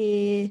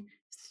year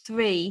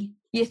 3.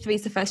 Year 3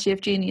 is the first year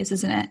of juniors,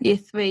 isn't it? Year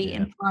 3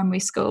 in primary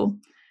school.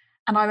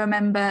 And I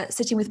remember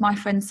sitting with my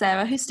friend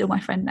Sarah, who's still my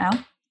friend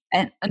now,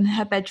 in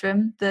her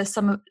bedroom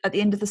at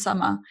the end of the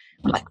summer.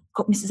 I'm like,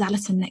 got Mrs.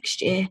 Allerton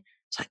next year.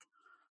 She's like,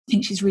 I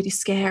think she's really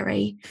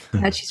scary. I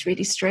heard she's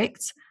really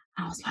strict.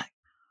 And I was like,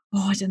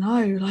 I don't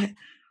know. Like,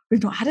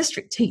 we've not had a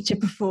strict teacher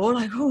before.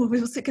 Like,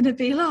 what's it going to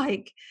be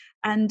like?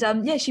 And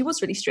she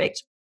was really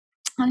strict.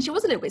 And she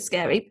was a little bit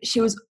scary, but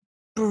she was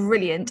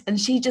brilliant. And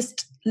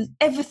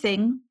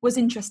everything was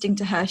interesting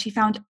to her. She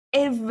found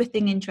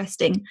everything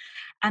interesting.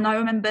 And I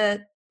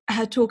remember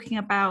her talking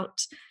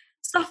about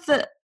stuff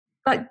that,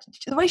 like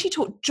the way she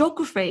taught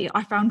geography,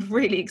 I found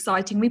really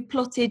exciting. We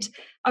plotted,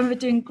 I remember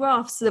doing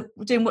graphs,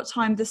 doing what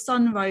time the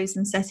sun rose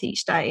and set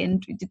each day,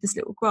 and we did this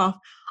little graph.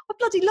 I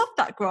bloody loved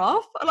that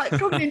graph. I like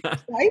probably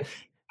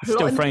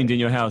still framed in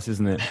your house,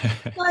 isn't it?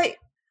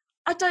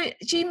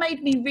 She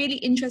made me really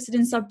interested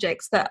in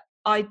subjects that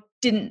I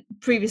didn't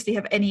previously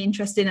have any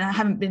interest in, and I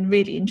haven't been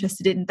really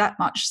interested in that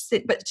much.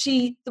 But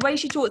the way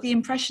she taught the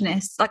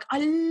Impressionists, like I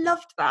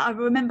loved that. I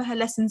remember her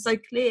lessons so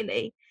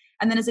clearly.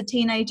 And then as a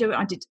teenager,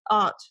 I did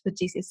art for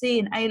GCSE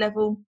and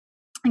A-level.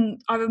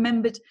 And I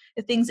remembered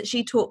the things that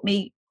she taught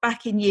me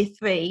back in year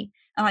 3.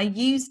 And I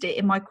used it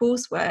in my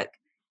coursework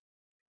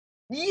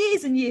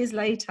years and years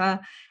later.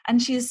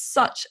 And she is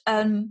such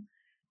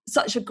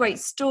a great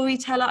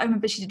storyteller. I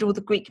remember she did all the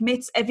Greek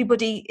myths.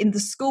 Everybody in the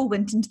school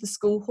went into the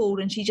school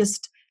hall, and she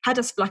just had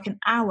us for like an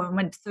hour and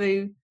went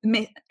through the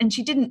myth. And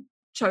she didn't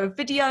show a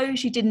video.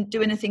 She didn't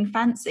do anything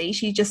fancy.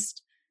 She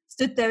just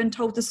stood there and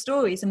told the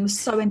stories and was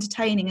so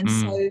entertaining and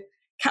so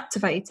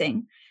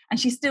captivating. And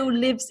she still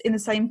lives in the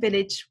same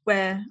village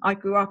where I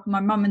grew up, and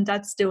my mum and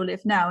dad still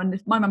live now. And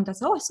if my mum and dad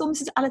said, "Oh, I saw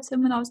Mrs.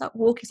 Allerton when I was out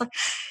walking," it's like,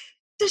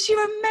 does she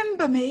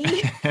remember me?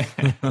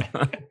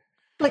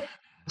 Like,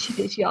 she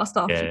did. She asked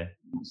after. Yeah.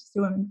 She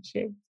still remembers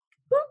you.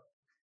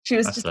 She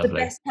was That's just lovely. the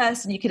best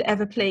person you could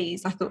ever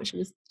please. I thought she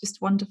was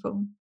just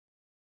wonderful.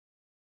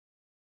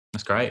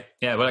 That's great.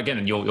 Yeah. Well,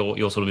 again,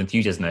 your sort of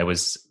enthusiasm there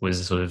was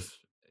sort of,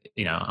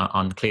 you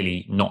know,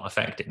 clearly not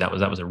affected. That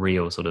was a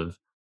real sort of,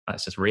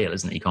 that's just real,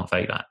 isn't it? You can't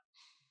fake that.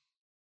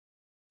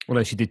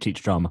 Although she did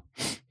teach drama.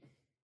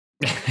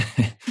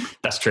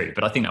 That's true.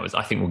 But I think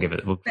we'll give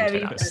it, we'll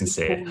take that as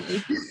sincere.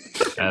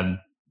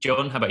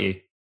 John, how about you?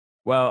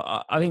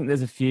 Well, I think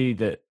there's a few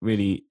that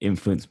really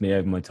influenced me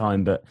over my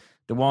time, but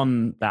the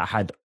one that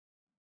had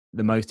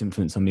the most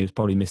influence on me was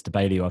probably Mr.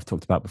 Bailey, who I've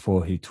talked about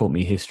before, who taught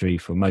me history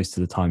for most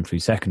of the time through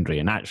secondary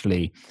and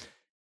actually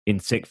in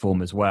sixth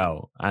form as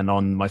well. And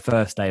on my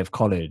first day of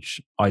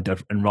college, I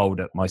enrolled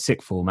at my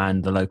sixth form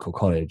and the local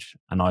college.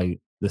 And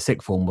the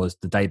sixth form was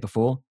the day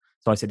before.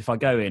 So I said, if I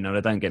go in and I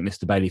don't get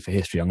Mr. Bailey for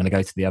history, I'm going to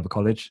go to the other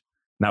college.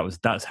 And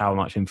that's how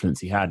much influence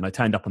he had. And I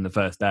turned up on the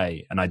first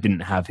day and I didn't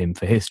have him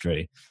for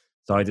history.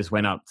 So I just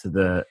went up to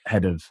the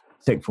head of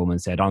sixth form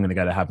and said, I'm going to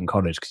go to Havant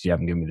College because you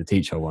haven't given me the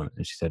teacher I want.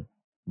 And she said,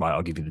 right,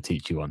 I'll give you the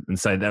teacher you want. And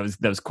so that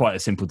was quite a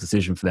simple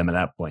decision for them at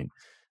that point.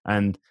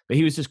 But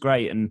he was just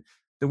great. And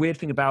the weird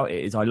thing about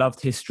it is I loved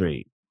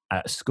history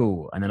at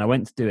school. And then I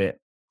went to do it.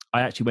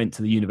 I actually went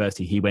to the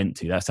university he went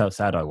to. That's how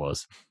sad I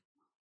was.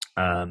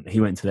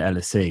 He went to the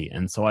LSE.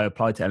 And so I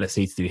applied to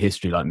LSE to do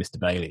history like Mr.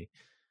 Bailey.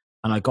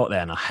 And I got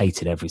there and I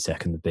hated every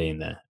second of being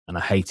there. And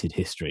I hated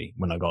history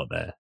when I got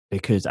there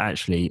because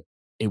actually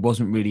it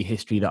wasn't really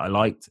history that I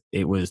liked.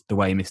 It was the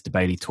way Mr.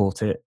 Bailey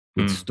taught it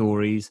with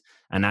stories.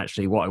 And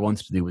actually what I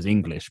wanted to do was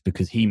English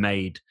because he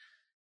made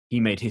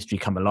history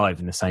come alive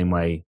in the same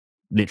way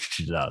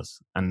literature does.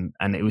 And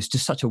it was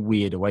just such a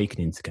weird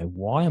awakening to go,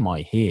 why am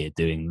I here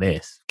doing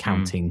this?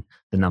 Counting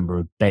the number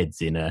of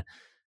beds in a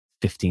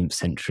 15th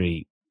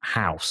century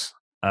house.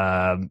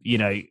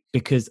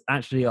 Because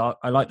actually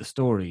I like the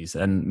stories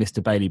and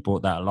Mr. Bailey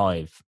brought that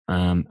alive.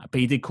 But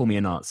he did call me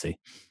a Nazi.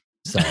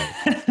 So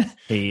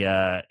he,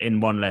 in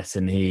one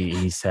lesson,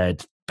 he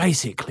said,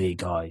 basically,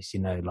 guys,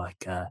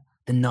 the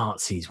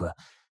Nazis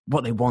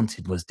what they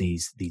wanted was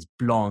these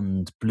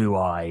blonde,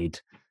 blue-eyed,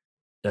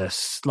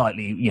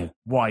 slightly,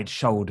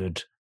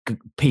 wide-shouldered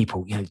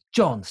people.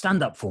 John,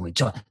 stand up for me,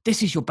 John.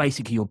 This is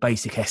basically your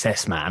basic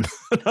SS man.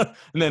 And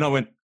then I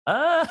went,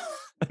 and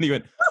he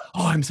went,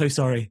 oh, I'm so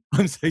sorry.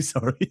 I'm so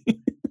sorry.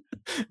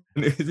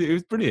 And it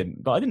was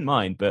brilliant, but I didn't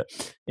mind. But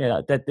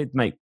yeah, that did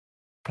make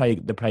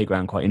the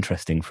playground quite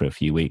interesting for a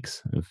few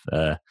weeks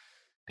of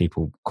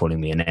people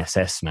calling me an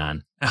SS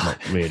man, not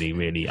really,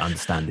 really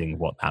understanding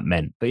what that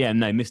meant. But yeah,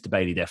 no, Mr.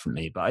 Bailey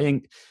definitely. But I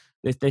think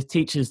there's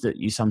teachers that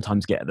you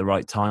sometimes get at the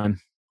right time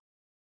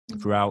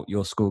throughout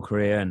your school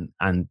career,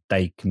 and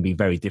they can be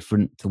very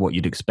different to what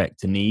you'd expect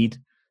to need.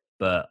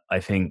 But I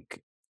think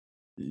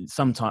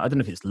sometimes, I don't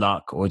know if it's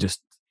luck or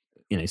just,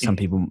 some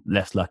people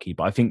less lucky,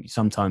 but I think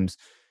sometimes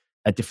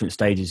at different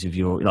stages of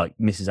your, like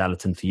Mrs.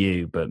 Allerton for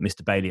you, but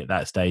Mr. Bailey at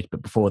that stage.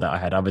 But before that, I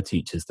had other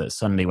teachers that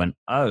suddenly went,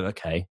 oh,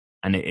 okay.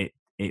 And it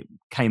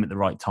came at the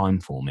right time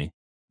for me.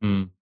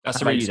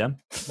 That's a really,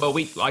 well,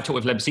 I talk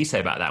with Leb Cisse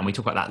about that, and we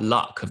talk about that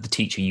luck of the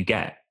teacher you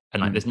get.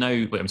 And there's no,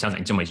 it sounds like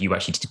in some ways you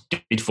actually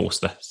did force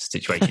the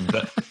situation,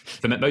 but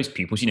for most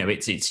pupils,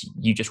 it's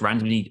you just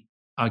randomly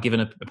are given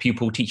a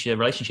pupil-teacher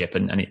relationship,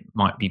 and it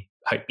might be,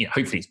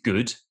 hopefully it's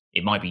good.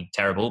 It might be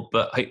terrible,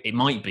 but it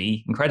might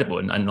be incredible.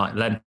 And like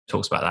Leb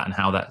talks about that and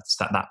how that's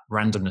that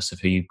randomness of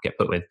who you get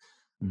put with.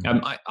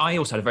 I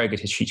also had a very good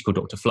history teacher called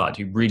Dr. Flood,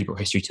 who really brought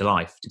history to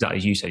life, exactly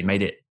as you said. He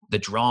made it the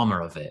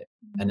drama of it,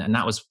 and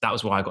that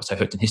was why I got so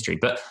hooked in history.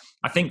 But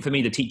I think for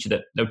me, the teacher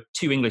there were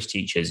two English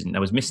teachers, and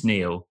there was Miss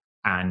Neal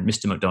and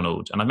Mr.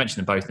 MacDonald, and I've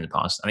mentioned them both in the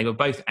past, and they were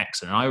both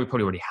excellent. And I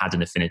probably already had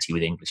an affinity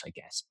with English, I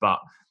guess, but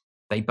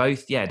they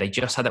both, they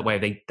just had that way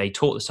of they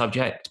taught the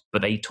subject,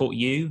 but they taught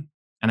you,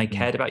 and they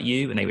cared about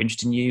you, and they were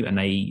interested in you, and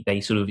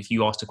they sort of, if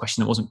you asked a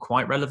question that wasn't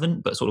quite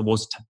relevant but sort of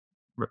was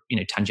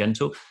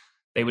tangential,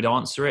 they would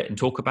answer it and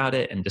talk about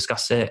it and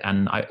discuss it.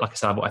 And I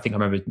think I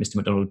remember Mr.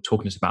 MacDonald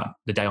talking to us about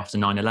the day after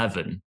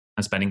 9/11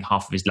 and spending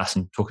half of his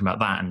lesson talking about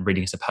that and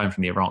reading us a poem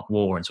from the Iraq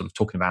War and sort of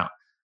talking about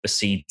the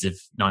seeds of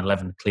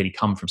 9/11 clearly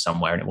come from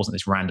somewhere, and it wasn't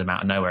this random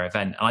out of nowhere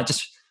event. And I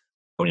just,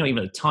 probably not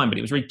even at the time, but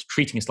it was really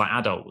treating us like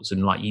adults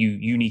and like,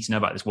 you need to know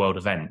about this world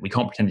event. We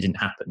can't pretend it didn't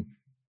happen.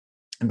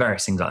 And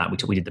various things like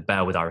that. We did The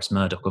Bell with Iris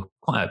Murdoch,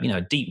 quite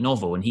a deep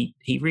novel, and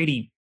he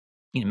really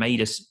made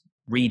us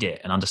read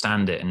it and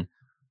understand it, and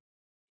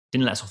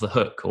didn't let us off the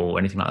hook or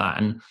anything like that.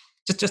 And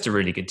just a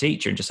really good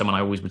teacher, and just someone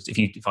I always would,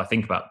 if I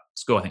think about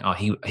school, I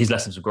think, his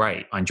lessons were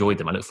great. I enjoyed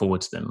them. I look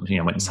forward to them.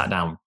 Went and sat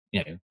down,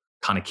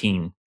 kind of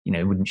keen,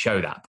 wouldn't show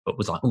that, but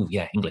was like, oh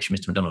yeah, English,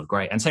 Mr. MacDonald,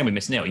 great. And same with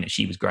Miss Neal,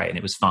 she was great and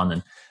it was fun.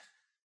 And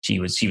she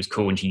was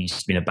cool, and she used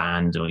to be in a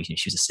band, or she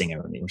was a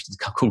singer, and she did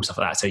cool stuff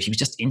like that. So she was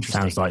just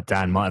interesting. Sounds like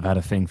Dan might have had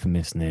a thing for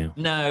Miss Neal.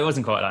 No, it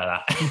wasn't quite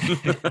like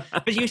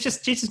that. But she's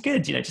just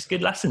good, just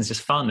good lessons,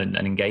 just fun and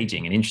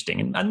engaging and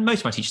interesting. And most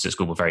of my teachers at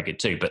school were very good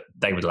too, but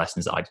they were the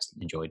lessons that I just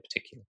enjoyed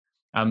particularly.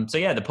 So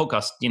yeah, the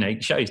podcast,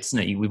 shows, doesn't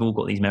it? We've all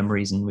got these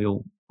memories, and we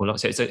all like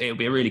so it'll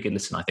be a really good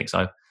listen, I think. So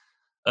I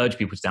urge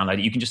people to download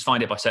it. You can just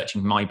find it by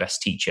searching My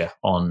Best Teacher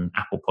on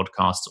Apple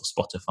Podcasts or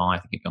Spotify. I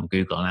think you can on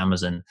Google and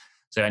Amazon.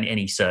 So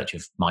any search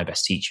of My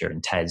Best Teacher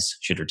and TES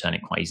should return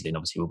it quite easily. And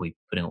obviously we'll be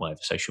putting it all over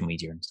social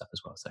media and stuff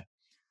as well. So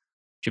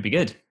should be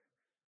good.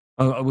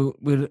 Oh,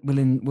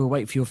 we'll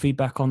wait for your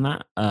feedback on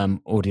that,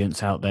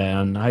 audience out there,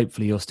 and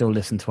hopefully you'll still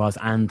listen to us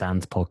and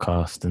Dan's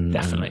podcast, and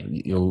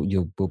definitely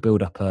we'll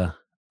build up a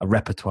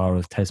repertoire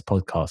of TES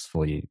podcasts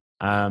for you.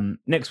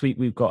 Next week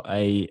we've got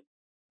a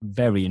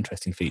very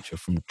interesting feature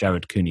from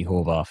Jared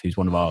Cooney-Horvath, who's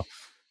one of our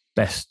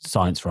best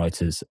science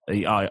writers.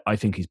 I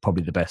think he's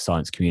probably the best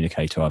science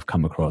communicator I've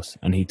come across,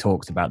 and he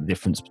talks about the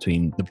difference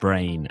between the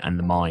brain and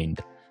the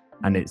mind,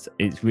 and it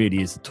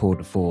really is the tour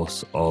de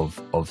force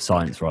of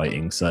science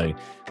writing. So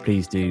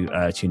please do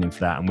tune in for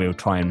that, and we'll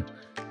try and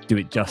do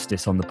it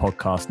justice on the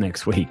podcast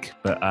next week.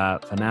 But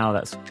for now,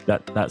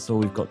 that's all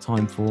we've got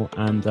time for,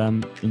 and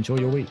enjoy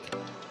your week.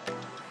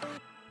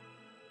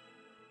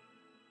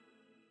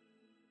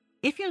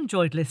 If you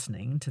enjoyed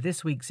listening to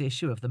this week's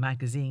issue of the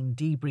magazine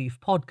Debrief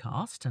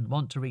podcast and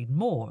want to read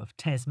more of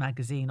TES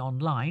Magazine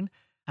online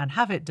and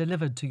have it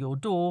delivered to your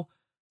door,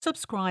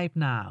 subscribe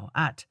now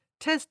at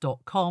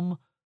tes.com/store.